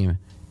team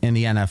in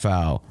the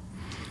NFL.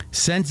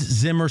 Since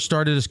Zimmer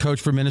started as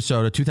coach for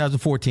Minnesota,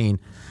 2014,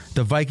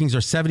 the Vikings are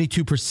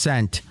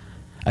 72%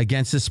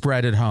 against the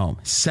spread at home.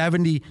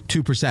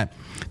 72%.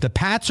 The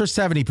Pats are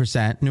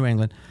 70%, New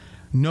England.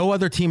 No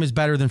other team is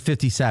better than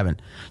 57.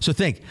 So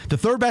think, the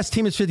third best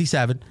team is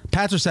 57,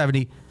 Pats are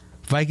 70,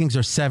 Vikings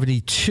are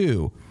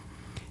 72.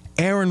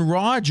 Aaron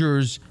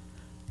Rodgers,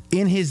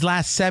 in his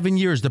last 7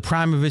 years, the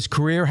prime of his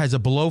career, has a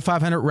below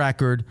 500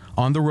 record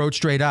on the road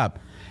straight up.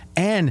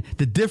 And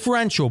the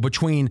differential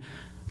between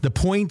the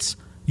points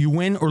you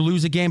win or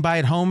lose a game by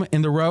at home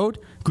and the road,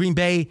 Green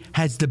Bay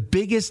has the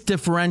biggest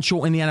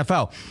differential in the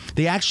NFL.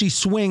 They actually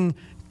swing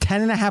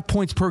 10.5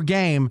 points per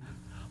game,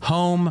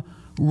 home,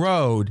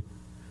 road.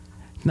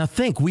 Now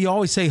think, we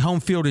always say home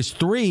field is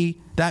 3.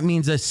 That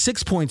means a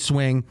 6-point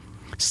swing.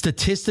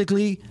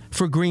 Statistically,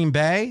 for Green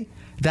Bay,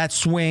 that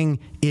swing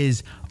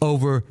is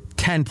over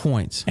 10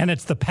 points. And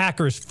it's the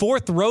Packers'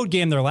 4th road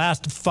game, their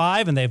last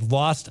 5, and they've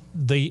lost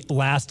the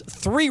last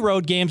 3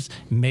 road games.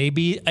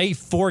 Maybe a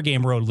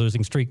 4-game road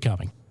losing streak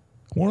coming.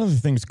 One of the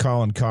things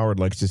Colin Cowherd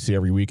likes to see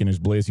every week in his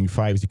Blazing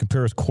 5 is he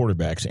compares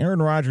quarterbacks.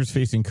 Aaron Rodgers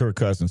facing Kirk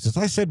Cousins. As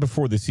I said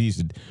before the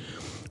season,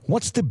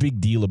 what's the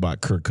big deal about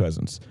Kirk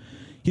Cousins?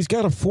 He's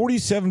got a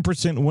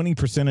 47% winning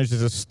percentage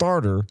as a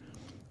starter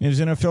in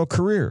his NFL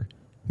career.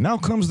 Now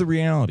comes the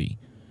reality.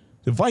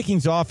 The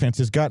Vikings' offense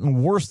has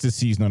gotten worse this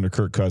season under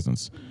Kirk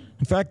Cousins.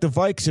 In fact, the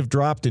Vikes have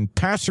dropped in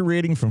passer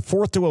rating from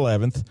 4th to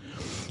 11th,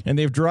 and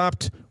they've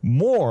dropped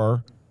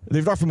more.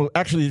 They've dropped from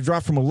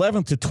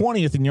 11th to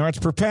 20th in yards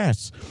per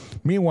pass.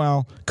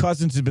 Meanwhile,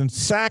 Cousins has been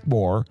sacked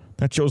more.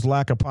 That shows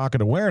lack of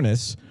pocket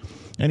awareness,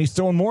 and he's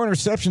thrown more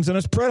interceptions than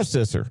his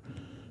predecessor.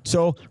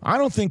 So I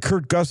don't think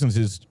Kirk Cousins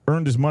has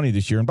earned his money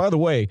this year. And by the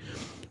way,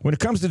 when it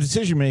comes to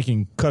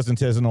decision-making, Cousins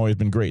hasn't always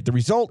been great. The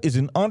result is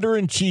an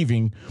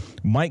underachieving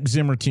Mike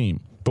Zimmer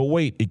team. But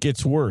wait, it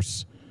gets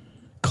worse.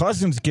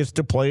 Cousins gets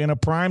to play in a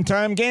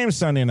primetime game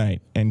Sunday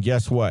night. And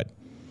guess what?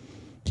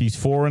 He's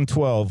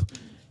 4-12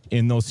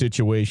 in those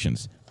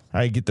situations.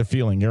 I get the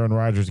feeling Aaron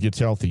Rodgers gets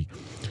healthy.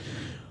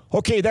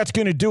 Okay, that's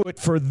going to do it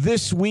for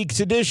this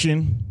week's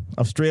edition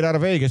of Straight Outta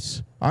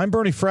Vegas. I'm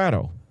Bernie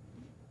Fratto.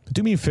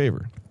 Do me a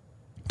favor.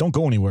 Don't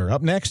go anywhere.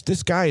 Up next,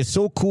 this guy is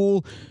so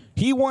cool.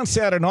 He once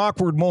had an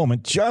awkward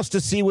moment just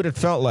to see what it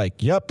felt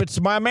like. Yup,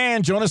 it's my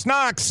man, Jonas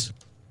Knox.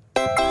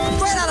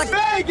 Straight out of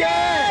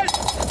Vegas!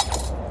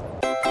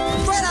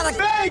 Straight out of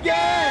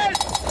Vegas!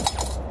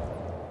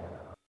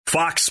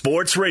 Fox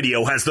Sports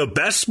Radio has the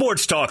best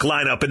sports talk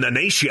lineup in the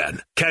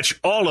nation. Catch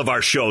all of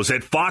our shows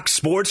at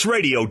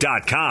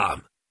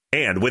foxsportsradio.com.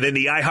 And within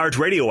the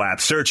iHeartRadio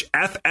app, search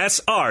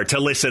FSR to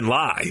listen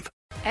live.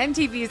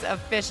 MTV's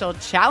official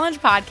Challenge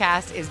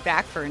podcast is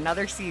back for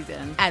another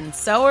season. And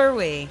so are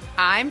we.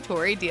 I'm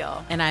Tori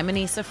Deal. And I'm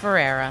Anissa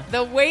Ferreira.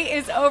 The wait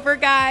is over,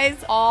 guys.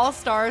 All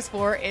Stars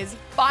 4 is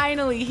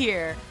finally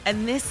here.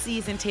 And this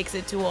season takes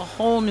it to a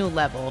whole new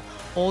level.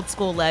 Old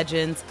school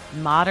legends,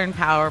 modern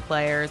power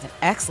players, and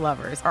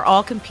ex-lovers are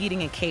all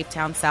competing in Cape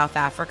Town, South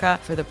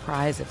Africa for the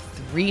prize of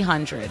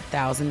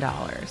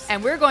 $300,000.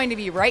 And we're going to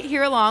be right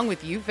here along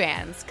with you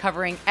fans,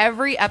 covering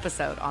every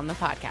episode on the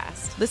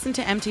podcast. Listen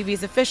to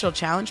MTV's official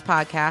Challenge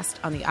podcast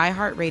on the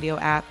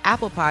iHeartRadio app,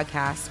 Apple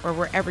Podcasts, or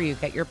wherever you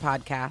get your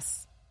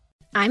podcasts.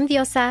 I'm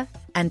Diosa.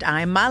 And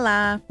I'm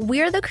Mala.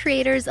 We're the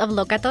creators of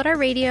Locatora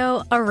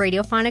Radio, a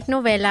radiophonic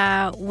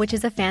novela, which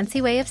is a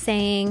fancy way of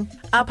saying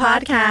a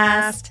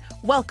podcast.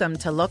 Welcome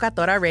to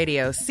Locatora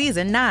Radio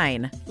Season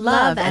 9.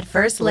 Love at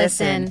First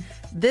Listen.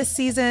 This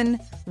season,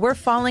 we're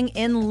falling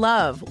in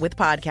love with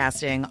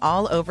podcasting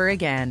all over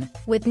again.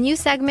 With new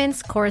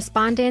segments,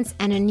 correspondence,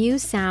 and a new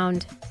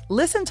sound.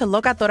 Listen to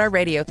Locatora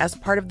Radio as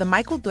part of the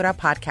Michael Dura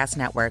Podcast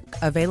Network.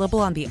 Available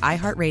on the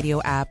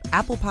iHeartRadio app,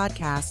 Apple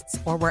Podcasts,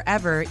 or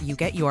wherever you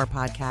get your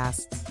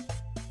podcasts.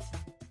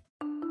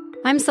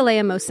 I'm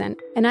Saleha Mohsin,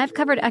 and I've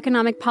covered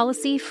economic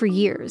policy for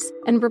years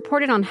and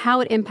reported on how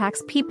it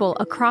impacts people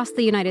across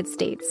the United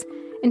States.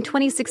 In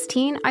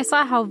 2016, I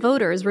saw how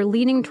voters were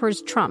leaning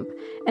towards Trump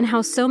and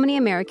how so many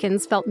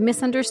Americans felt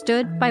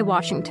misunderstood by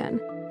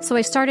Washington. So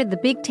I started The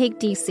Big Take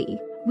DC.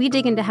 We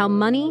dig into how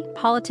money,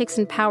 politics,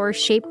 and power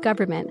shape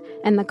government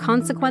and the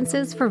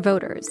consequences for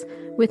voters.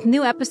 With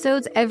new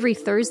episodes every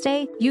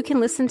Thursday, you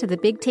can listen to The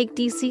Big Take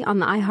DC on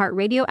the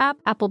iHeartRadio app,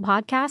 Apple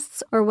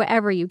Podcasts, or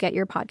wherever you get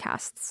your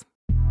podcasts.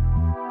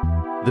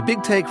 The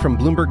Big Take from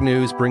Bloomberg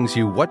News brings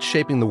you what's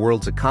shaping the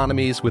world's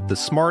economies with the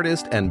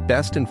smartest and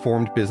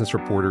best-informed business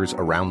reporters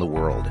around the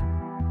world.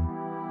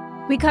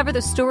 We cover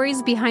the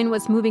stories behind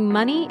what's moving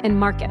money and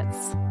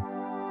markets.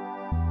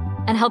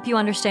 And help you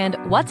understand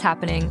what's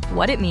happening,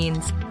 what it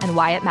means, and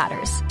why it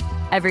matters.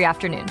 Every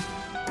afternoon.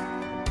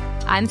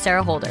 I'm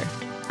Sarah Holder.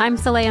 I'm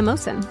Saleha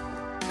Mohsin.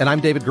 And I'm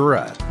David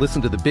Gura.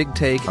 Listen to The Big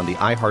Take on the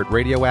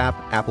iHeartRadio app,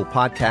 Apple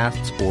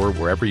Podcasts, or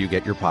wherever you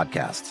get your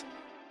podcasts.